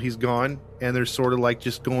defecting while he's gone, and they're sort of like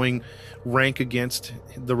just going rank against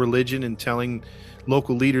the religion and telling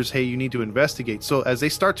local leaders, hey, you need to investigate. So as they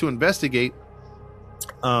start to investigate,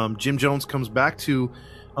 Jim Jones comes back to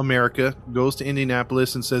America, goes to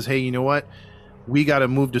Indianapolis and says, hey, you know what? We got to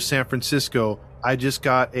move to San Francisco. I just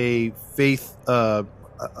got a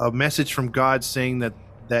message from God saying that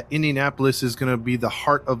Indianapolis is going to be the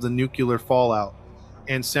heart of the nuclear fallout,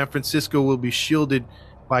 and San Francisco will be shielded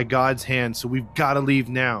by God's hand. So we've got to leave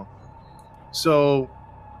now. So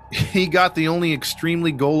he got the only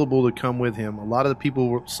extremely gullible to come with him. A lot of the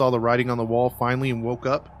people saw the writing on the wall finally and woke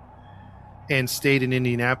up and stayed in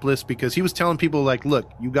Indianapolis, because he was telling people, like,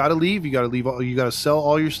 look, you got to leave. You got to leave. You got to sell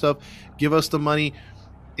all your stuff. Give us the money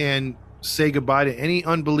and say goodbye to any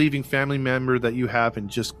unbelieving family member that you have, and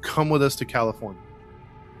just come with us to California.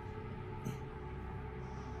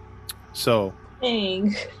 So,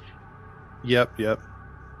 dang. Yep.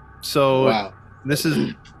 So wow. This is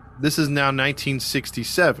now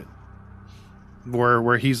 1967,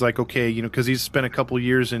 where he's like, okay, because he's spent a couple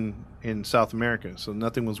years in South America, so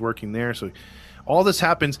nothing was working there. So all this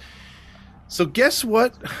happens. So guess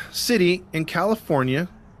what city in California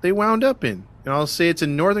they wound up in? And I'll say it's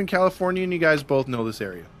in Northern California, and you guys both know this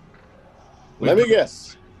area. Let me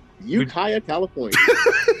guess. Ukiah, California.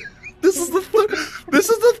 This is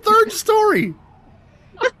the third story.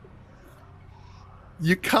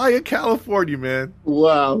 Ukiah, California, man.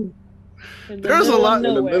 Wow. There's a lot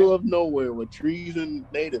in the middle of nowhere with trees and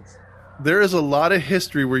natives. There is a lot of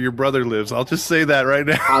history where your brother lives. I'll just say that right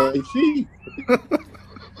now. I see.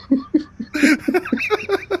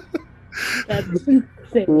 That's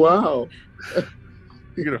insane. Wow.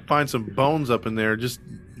 You're gonna find some bones up in there. Just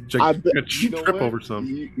I bet, trip over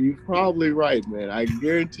some. You're probably right, man. I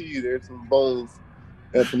guarantee you there's some bones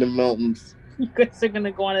up in the mountains. You guys are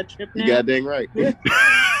gonna go on a trip now? You got dang right.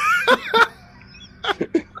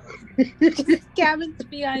 Cabins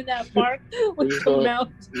behind that park with the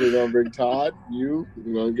mountains. We're gonna bring Todd, we're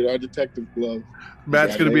gonna get our detective gloves.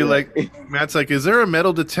 Matt's gonna be like, is there a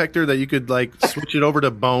metal detector that you could like switch it over to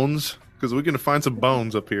bones? Because we're gonna find some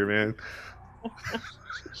bones up here, man.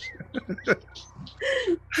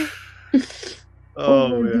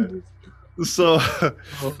 Oh man. So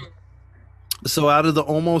out of the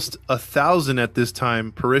almost 1,000 at this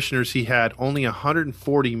time parishioners he had, only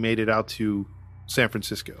 140 made it out to San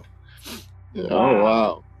Francisco. Oh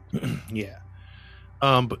wow. Yeah.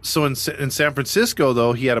 But so in San Francisco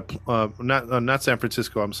though, he had not San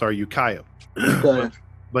Francisco, I'm sorry, Ukiah.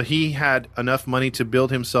 But he had enough money to build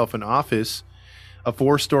himself an office, a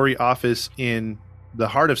 4-story office in the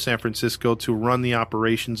heart of San Francisco to run the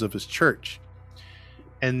operations of his church.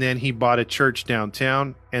 And then he bought a church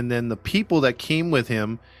downtown, and then the people that came with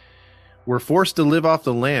him were forced to live off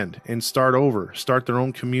the land and start their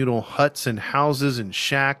own communal huts and houses and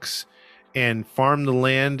shacks and farm the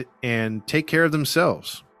land and take care of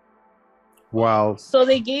themselves. Wow. So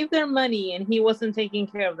they gave their money and he wasn't taking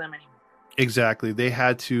care of them anymore. Exactly. They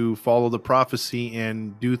had to follow the prophecy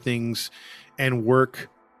and do things and work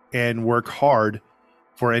hard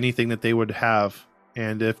for anything that they would have.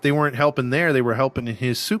 And if they weren't helping there, they were helping in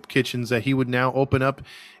his soup kitchens that he would now open up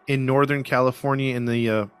in Northern California, in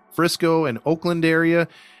the Frisco and Oakland area,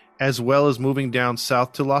 as well as moving down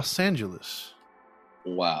south to Los Angeles.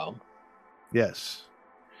 Wow. Yes.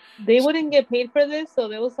 They wouldn't get paid for this, so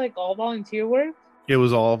it was like all volunteer work? It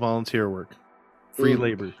was all volunteer work. Free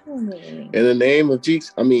labor. In the name of Jim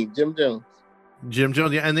Jones. Jim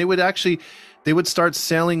Jones, yeah. And they would start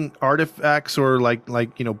selling artifacts or like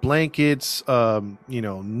blankets,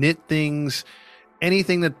 knit things,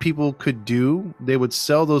 anything that people could do, they would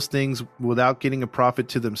sell those things without getting a profit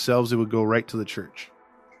to themselves. It would go right to the church.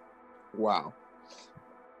 Wow.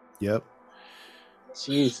 Yep.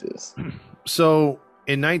 Jesus. So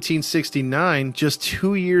in 1969, just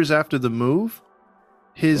 2 years after the move,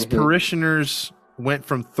 his parishioners went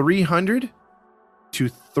from 300 to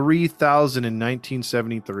 3,000 in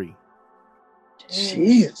 1973.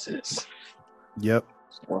 Jesus. Yep.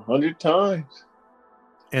 100 times.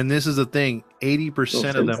 And this is the thing,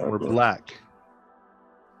 80% of them were black.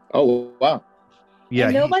 Oh, wow. Yeah.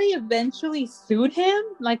 And nobody eventually sued him?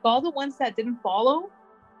 Like all the ones that didn't follow?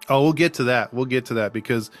 Oh, we'll get to that. We'll get to that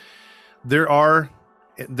because there are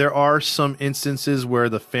some instances where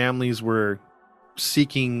the families were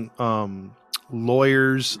seeking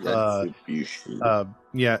lawyers,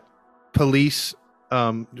 police,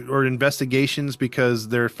 or investigations because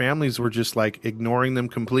their families were just like ignoring them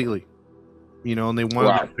completely, and they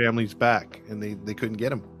wanted their families back and they couldn't get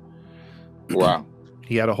them. Wow.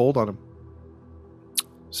 He had a hold on them.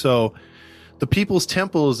 So the People's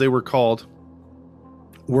Temple, as they were called,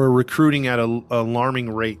 were recruiting at an alarming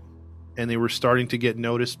rate, and they were starting to get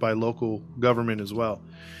noticed by local government as well.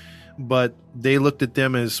 But they looked at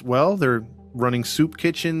them as, well, they're running soup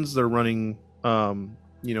kitchens, they're running,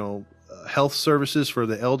 health services for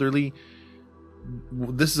the elderly.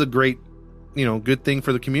 This is a great, good thing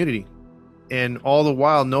for the community. And all the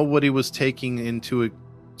while, nobody was taking into it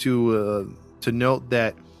to note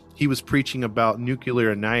that he was preaching about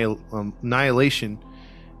nuclear annihilation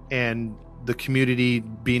and the community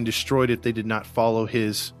being destroyed if they did not follow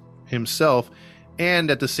himself, and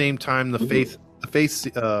at the same time the faith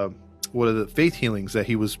healings that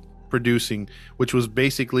he was producing, which was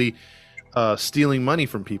basically stealing money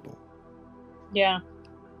from people. Yeah.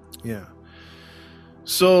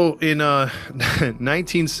 So in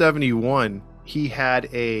 1971, he had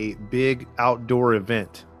a big outdoor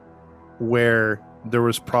event where there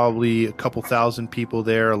was probably a couple thousand people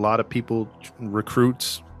there. A lot of people,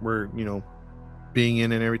 recruits, were being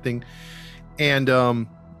in and everything. And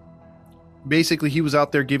basically he was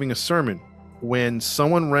out there giving a sermon when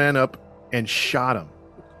someone ran up and shot him.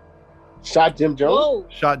 Shot Jim Jones? Whoa.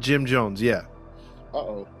 Shot Jim Jones, yeah.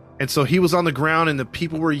 Uh-oh. And so he was on the ground and the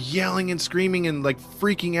people were yelling and screaming and like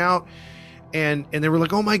freaking out. And they were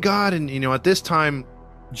like, oh my God. And, at this time,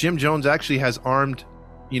 Jim Jones actually has armed,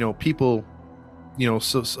 people,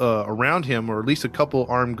 around him, or at least a couple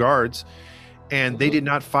armed guards. And they did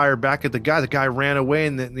not fire back at the guy. The guy ran away,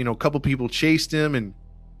 and then, a couple people chased him, and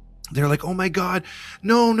they're like, oh my God,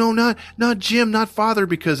 no, not Jim, not Father,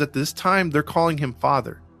 because at this time they're calling him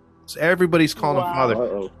Father. So everybody's calling him Father.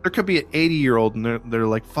 Uh-oh. There could be an 80-year-old, and they're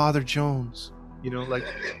like, Father Jones, like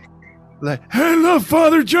I love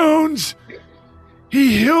Father Jones.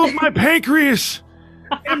 He healed my pancreas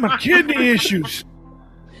and my kidney issues.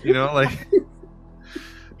 Like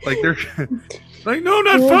they're like, no,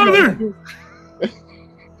 not Father.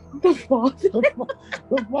 The Father.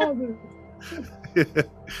 The Father.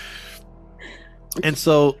 And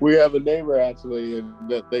so we have a neighbor actually, and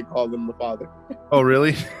that they call him the Father. Oh,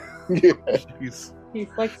 really? Yeah. He's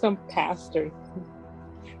like some pastor.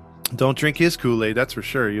 Don't drink his Kool-Aid, that's for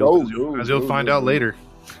sure. You'll find out later.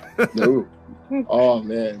 No. Oh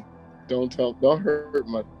man, don't hurt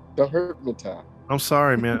my time. I'm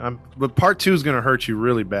sorry, man. But part 2 is gonna hurt you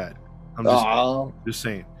really bad. I'm just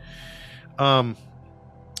saying.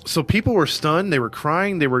 So people were stunned. They were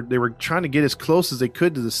crying. They were trying to get as close as they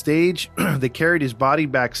could to the stage. They carried his body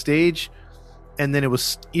backstage, and then it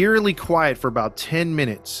was eerily quiet for about 10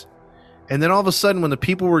 minutes. And then all of a sudden, when the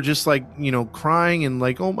people were just like, crying and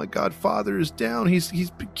like, oh my God, Father is down. He's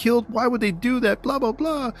been killed. Why would they do that? Blah, blah,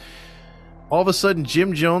 blah. All of a sudden,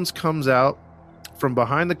 Jim Jones comes out from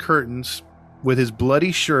behind the curtains with his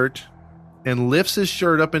bloody shirt and lifts his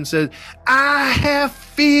shirt up and says, I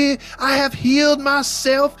have healed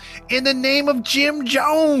myself in the name of Jim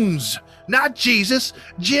Jones, not Jesus,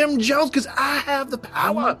 Jim Jones, because I have the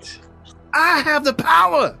power. What? I have the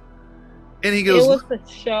power. And he goes, it was a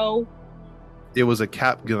show. It was a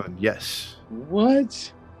cap gun, yes.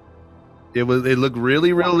 What? It looked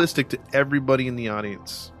really realistic to everybody in the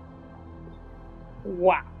audience.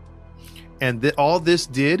 Wow. And all this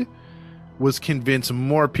did was convince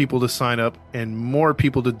more people to sign up and more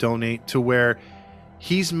people to donate, to where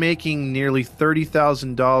he's making nearly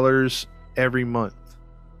 $30,000 every month.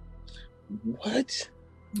 What?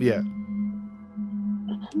 Yeah.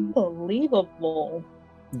 Unbelievable.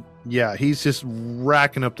 Yeah, he's just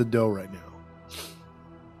racking up the dough right now.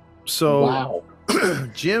 So, wow.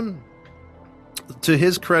 Jim, to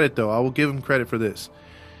his credit, though, I will give him credit for this.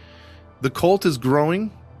 The cult is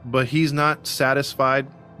growing, but he's not satisfied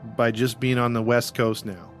by just being on the West Coast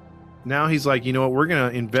now. Now he's like, you know what? We're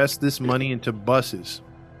going to invest this money into buses.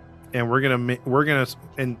 And we're gonna,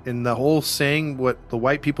 and the whole saying what the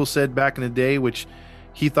white people said back in the day, which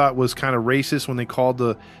he thought was kind of racist when they called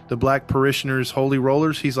the black parishioners holy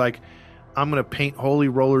rollers. He's like, I'm gonna paint holy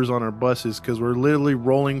rollers on our buses because we're literally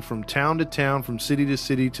rolling from town to town, from city to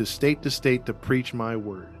city, to state to preach my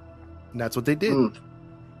word. And that's what they did.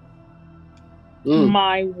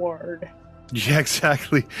 My word. Yeah,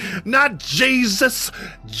 exactly. Not Jesus,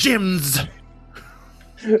 Jim's.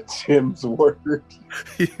 Jim's word.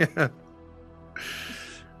 Yeah.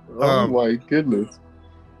 Oh my goodness.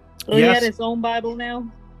 So he had his own Bible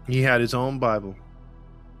now? He had his own Bible.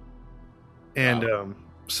 And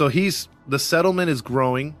so the settlement is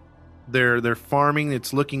growing. They're farming,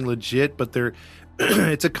 it's looking legit, but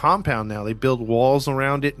it's a compound now. They build walls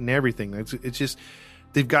around it and everything. It's just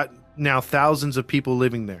they've got now thousands of people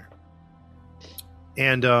living there.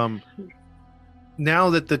 And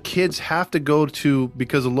now that the kids have to go to,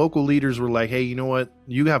 because the local leaders were like, hey, you know what?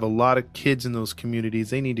 You have a lot of kids in those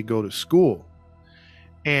communities. They need to go to school.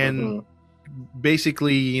 And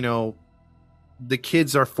basically, you know, the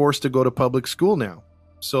kids are forced to go to public school now.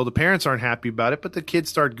 So the parents aren't happy about it, but the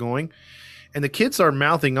kids start going. And the kids are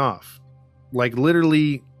mouthing off. Like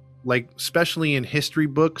literally, like especially in history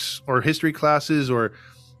books or history classes, or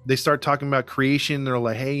they start talking about creation. They're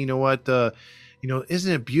like, hey, you know what? You know,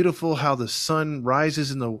 isn't it beautiful how the sun rises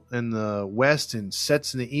in the west and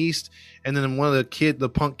sets in the east? And then one of the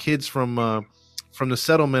punk kids from the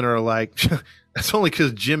settlement are like, that's only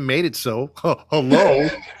because Jim made it so. Hello,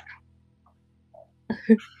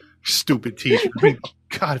 stupid teacher. I mean,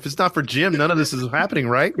 God, if it's not for Jim, none of this is happening,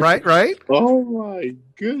 right? Right? Oh my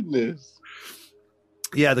goodness.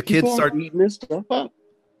 Yeah, the kids start eating this stuff up.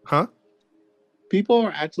 Huh? People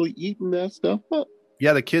are actually eating that stuff up.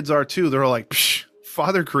 Yeah, the kids are too. They're like, psh,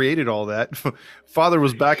 Father created all that. Father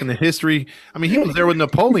was back in the history. I mean, he was there with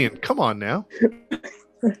Napoleon. Come on now.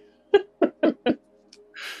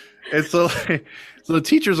 And so the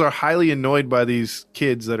teachers are highly annoyed by these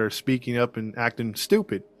kids that are speaking up and acting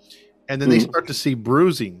stupid. And then they start to see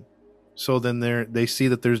bruising. So then they see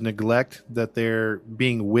that there's neglect, that they're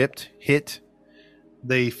being whipped, hit.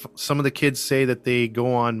 Some of the kids say that they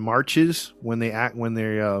go on marches when they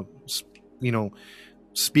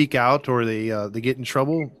speak out, or they get in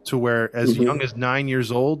trouble, to where as young as 9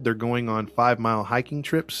 years old, they're going on 5-mile hiking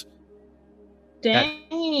trips.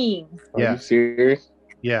 Dang. Are you serious?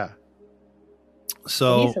 Yeah.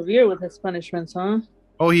 So he's severe with his punishments, huh?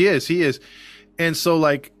 Oh, he is. And so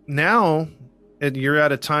like now you're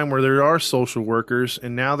at a time where there are social workers,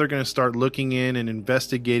 and now they're going to start looking in and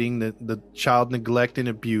investigating the child neglect and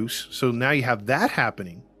abuse. So now you have that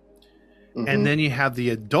happening. And then you have the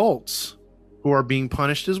adults who are being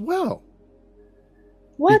punished as well.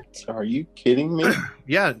 What? Are you kidding me?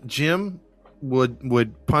 Yeah, Jim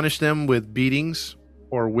would punish them with beatings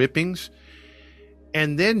or whippings.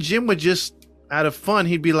 And then Jim would just, out of fun,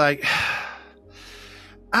 he'd be like,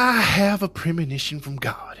 I have a premonition from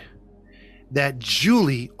God that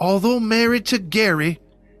Julie, although married to Gary,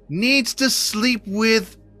 needs to sleep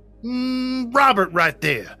with Robert right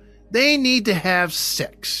there. They need to have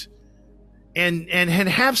sex. And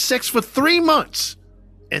have sex for 3 months,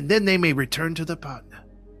 and then they may return to the partner.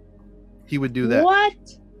 He would do that. What?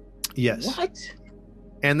 Yes. What?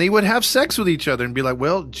 And they would have sex with each other and be like,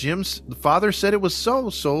 well, the father said it was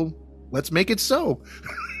so let's make it so.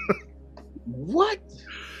 What?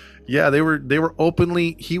 Yeah, they were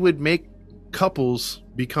openly, he would make couples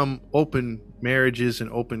become open marriages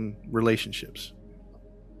and open relationships.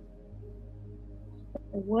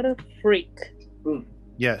 What a freak.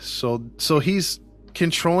 Yes, so he's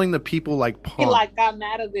controlling the people like Paul. Like, I'm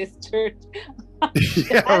out of this church.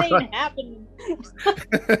 Yeah, that ain't happening.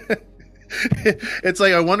 It's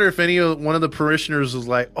like, I wonder if one of the parishioners was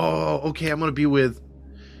like, oh, okay, I'm gonna be with.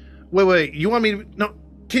 Wait, you want me to? No,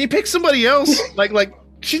 can you pick somebody else? like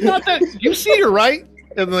she's not that. You see her, right?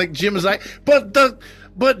 And like Jim is like,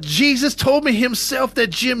 but Jesus told me himself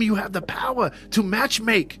that, Jim, you have the power to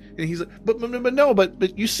matchmake. And he's like,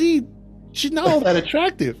 but you see, she's not all that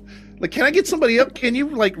attractive. Like, can I get somebody up? Can you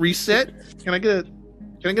like reset? Can I get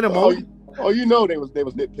a moment? Oh, you know they was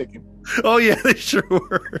nitpicking. Oh yeah, they sure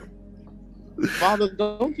were. Father,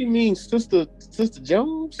 don't you mean Sister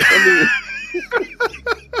Jones? I mean,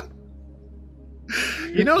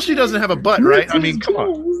 you know she doesn't have a butt, right? I mean, come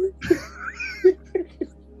on.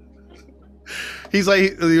 He's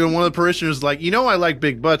like, one of the parishioners is like, I like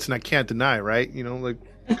big butts and I can't deny, right? Like,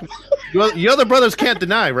 the other brothers can't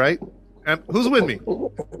deny, right? Who's with me?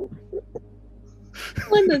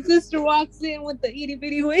 When the sister walks in with the itty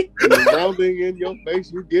bitty wig. Rounding in your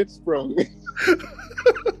face, you get sprung.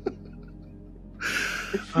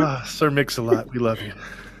 Sir Mix-a-Lot, we love you.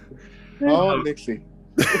 Oh, Nixie.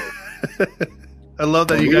 I love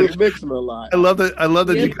that He you was guys. mixing a lot. I love that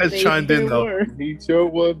you Yes, guys they chimed in sure though. were. He sure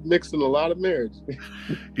was mixing a lot of marriage.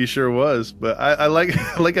 He sure was. But I like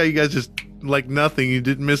I like how you guys just like nothing. You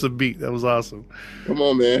didn't miss a beat. That was awesome. Come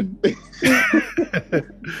on, man.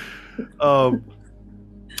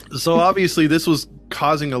 So obviously this was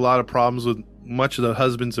causing a lot of problems with much of the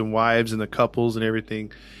husbands and wives and the couples and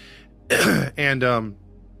everything. And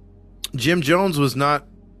Jim Jones was not,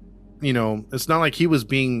 it's not like he was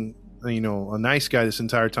being, a nice guy this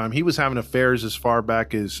entire time. He was having affairs as far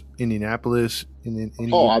back as Indianapolis.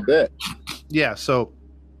 Oh, I bet. Yeah, so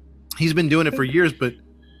he's been doing it for years, but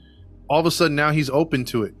all of a sudden now he's open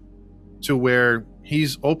to it, to where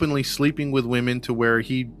he's openly sleeping with women, to where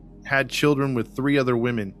he had children with 3 other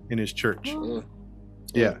women in his church. Oh.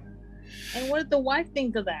 Yeah. And what did the wife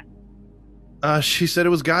think of that? She said it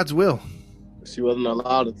was God's will. She wasn't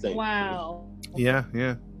allowed to think. Wow. Yeah.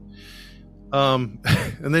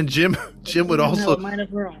 And then Jim would also. Mind of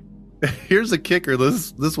her own. Here's the kicker.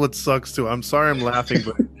 This is what sucks too. I'm sorry I'm laughing,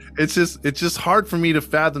 but it's just hard for me to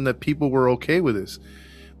fathom that people were okay with this.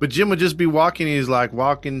 But Jim would just be walking. He's like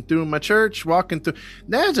walking through my church,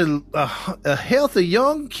 There's a healthy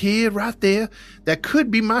young kid right there that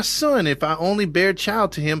could be my son if I only bear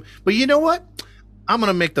child to him. But you know what? I'm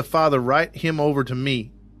gonna make the father write him over to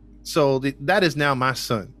me, so that is now my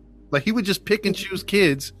son. Like he would just pick and choose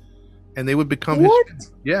kids, and they would become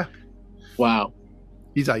his. Yeah. Wow.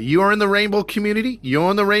 He's like, you are in the rainbow community. You're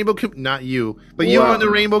in the rainbow, not you, but you are in the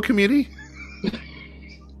rainbow community.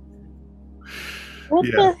 What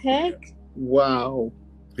the heck? Wow.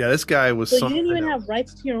 Yeah, this guy was. So you didn't even have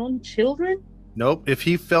rights to your own children? Nope. If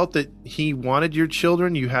he felt that he wanted your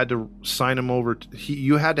children, you had to sign him over.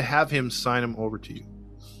 You had to have him sign them over to you.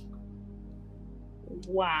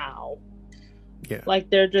 Wow. Yeah. Like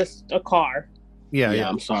they're just a car. Yeah, Yeah.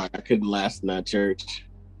 I'm sorry. I couldn't last in that church.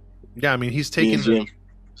 Yeah, I mean, he's Me taking and Jim.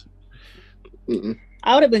 Mm-mm.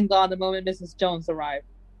 I would have been gone the moment Mrs. Jones arrived.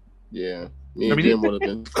 Yeah. Me and Jim would have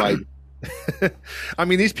been fighting. I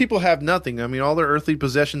mean, these people have nothing. I mean, all their earthly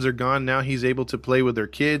possessions are gone. Now he's able to play with their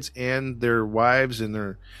kids and their wives and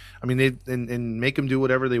and make them do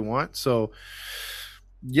whatever they want. So,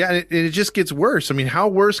 yeah, it just gets worse. I mean, how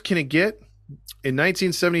worse can it get? In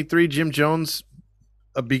 1973, Jim Jones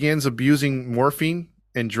begins abusing morphine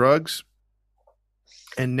and drugs.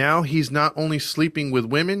 And now he's not only sleeping with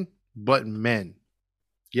women, but men.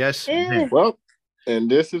 Yes. Men. Well,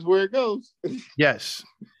 and this is where it goes. Yes.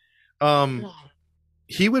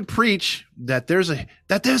 He would preach that there's a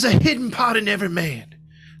hidden part in every man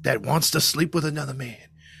that wants to sleep with another man,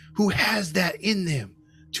 who has that in them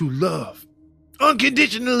to love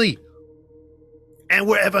unconditionally and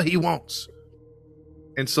wherever he wants.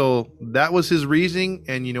 And so that was his reasoning.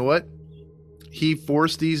 And you know what? He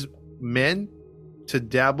forced these men to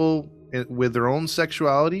dabble with their own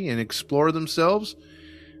sexuality and explore themselves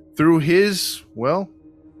through his,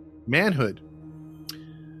 manhood.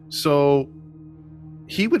 So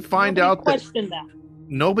he would find out that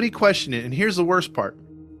nobody questioned it. And here's the worst part.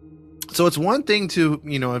 So it's one thing to,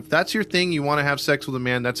 if that's your thing, you want to have sex with a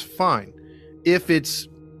man, that's fine. If it's,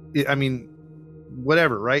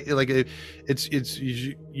 whatever, right? Like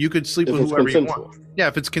you could sleep with whoever you want. Yeah,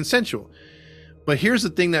 if it's consensual. But here's the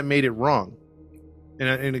thing that made it wrong.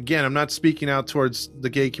 And again, I'm not speaking out towards the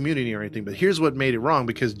gay community or anything, but here's what made it wrong,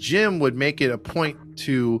 because Jim would make it a point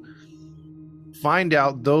to find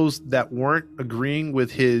out those that weren't agreeing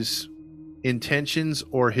with his intentions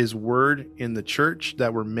or his word in the church,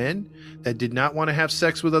 that were men that did not want to have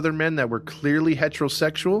sex with other men, that were clearly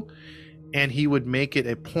heterosexual, and he would make it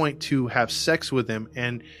a point to have sex with them.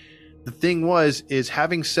 And the thing is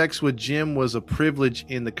having sex with Jim was a privilege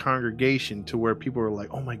in the congregation, to where people were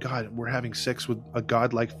like, oh my God, we're having sex with a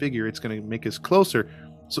godlike figure. It's going to make us closer.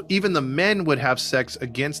 So even the men would have sex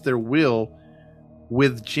against their will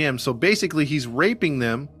with Jim. So basically he's raping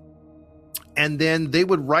them, and then they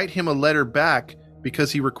would write him a letter back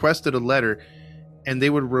because he requested a letter, and they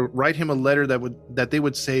would write him a letter that they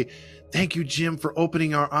would say, thank you, Jim, for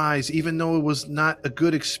opening our eyes. Even though it was not a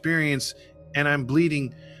good experience and I'm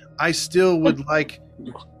bleeding, I still would like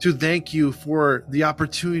to thank you for the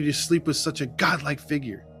opportunity to sleep with such a godlike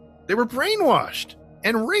figure. They were brainwashed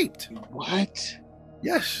and raped. What?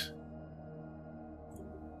 Yes.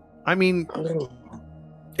 I mean,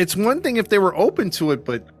 it's one thing if they were open to it,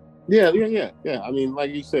 but yeah. I mean,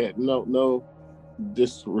 like you said, no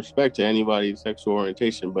disrespect to anybody's sexual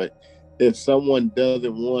orientation, but if someone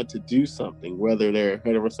doesn't want to do something, whether they're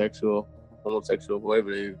heterosexual, homosexual,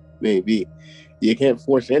 whatever they may be, you can't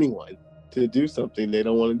force anyone to do something they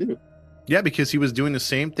don't want to do. Yeah, because he was doing the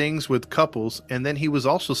same things with couples, and then he was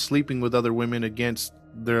also sleeping with other women against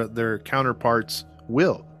their counterparts'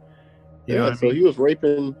 will. You know what I mean? He was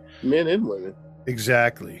raping men and women.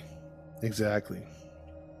 Exactly. This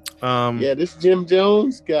Jim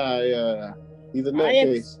Jones guy, he's a I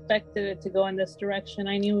nutcase. expected it to go in this direction.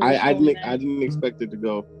 I knew. I didn't expect it to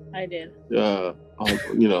go. I did.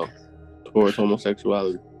 Towards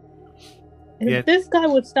homosexuality. If this guy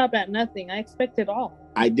would stop at nothing, I expect it all.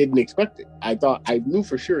 I didn't expect it. I knew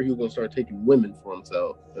for sure he was going to start taking women for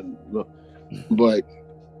himself, but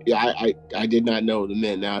yeah, I did not know the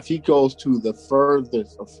men. Now, if he goes to the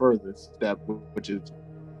furthest step, which is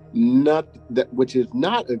not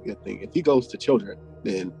a good thing. If he goes to children,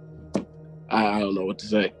 then I don't know what to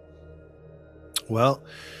say. Well,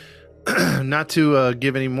 not to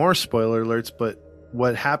give any more spoiler alerts, but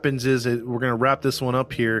what happens is we're going to wrap this one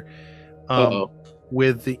up here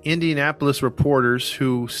with the Indianapolis reporters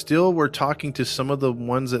who still were talking to some of the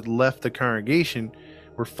ones that left the congregation.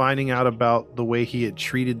 We're finding out about the way he had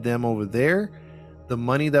treated them over there, the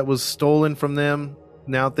money that was stolen from them.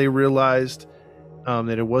 Now they realized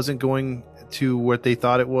that it wasn't going to what they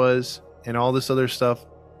thought it was, and all this other stuff.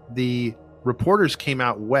 The reporters came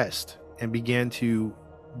out west and began to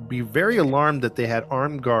be very alarmed that they had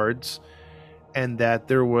armed guards and that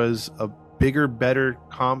there was a bigger, better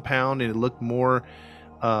compound, and it looked more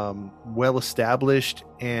well established.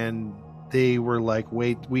 And they were like,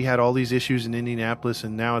 wait, we had all these issues in Indianapolis,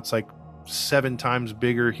 and now it's like 7 times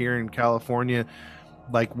bigger here in California.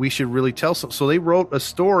 Like, we should really tell some. So they wrote a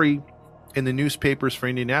story in the newspapers for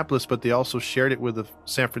Indianapolis, but they also shared it with the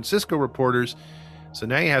San Francisco reporters. So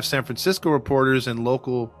now you have San Francisco reporters and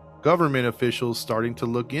local government officials starting to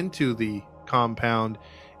look into the compound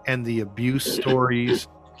and the abuse stories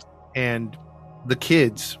and the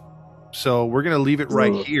kids. So we're going to leave it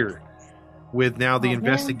right here with now the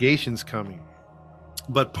investigations coming.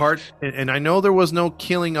 But and I know there was no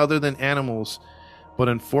killing other than animals, but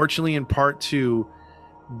unfortunately in part 2,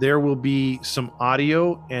 there will be some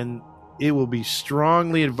audio, and it will be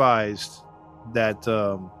strongly advised that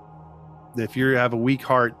if you have a weak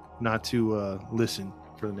heart, not to listen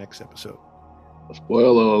for the next episode.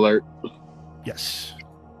 Spoiler alert. Yes.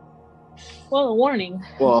 Well, a warning.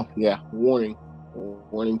 Well, yeah, warning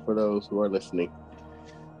for those who are listening.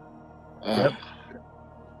 Yep.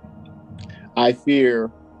 I fear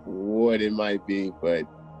what it might be, but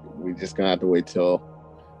we just gonna have to wait till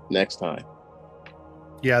next time.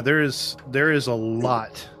 Yeah, there is a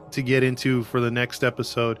lot to get into for the next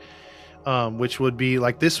episode, which would be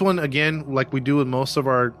like this one again, like we do with most of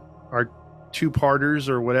our 2-parters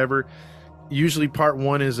or whatever. Usually part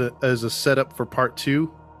 1 is a setup for part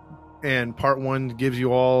 2, and part 1 gives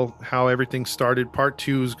you all how everything started. Part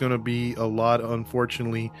 2 is going to be a lot,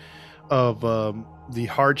 unfortunately, of the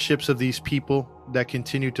hardships of these people that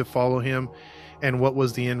continue to follow him, and what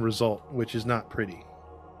was the end result, which is not pretty.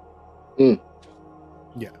 Yeah.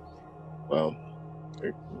 Well,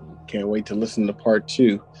 can't wait to listen to part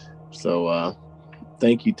 2. So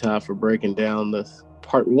thank you, Todd, for breaking down this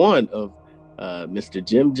part 1 of Mr.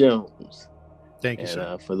 Jim Jones. Thank you,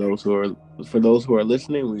 sir. For those who are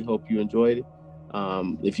listening, we hope you enjoyed it.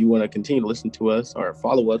 If you want to continue to listen to us or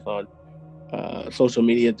follow us on social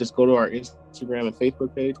media, just go to our Instagram and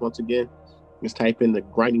Facebook page. Once again, just type in the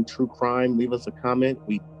Grinding True Crime. Leave us a comment.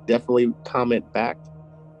 We definitely comment back,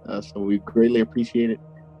 so we greatly appreciate it.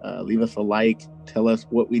 Leave us a like. Tell us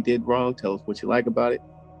what we did wrong. Tell us what you like about it.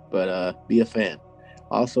 But be a fan.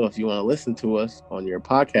 Also, if you want to listen to us on your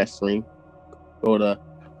podcast stream, go to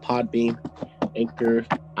Podbean, Anchor,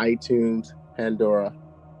 iTunes, Pandora,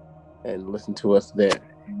 and listen to us there.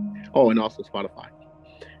 Oh, and also Spotify.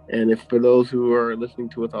 And if for those who are listening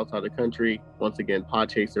to us outside the country, once again,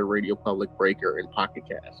 Podchaser, Radio Public, Breaker, and Pocket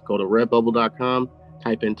Cast. Go to redbubble.com,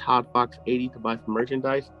 type in Todd Fox 80 to buy some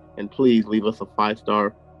merchandise, and please leave us a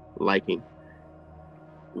 5-star liking.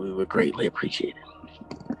 We would greatly appreciate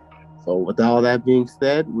it. So with all that being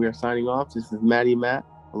said, we are signing off. This is Maddie Matt,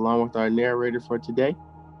 along with our narrator for today,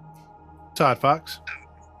 Todd Fox,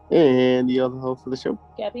 and the other host of the show,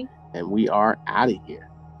 Gabby. And we are out of here.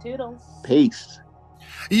 Toodles. Peace.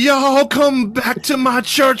 Y'all come back to my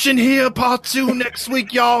church and hear part 2 next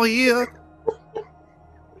week. Y'all here.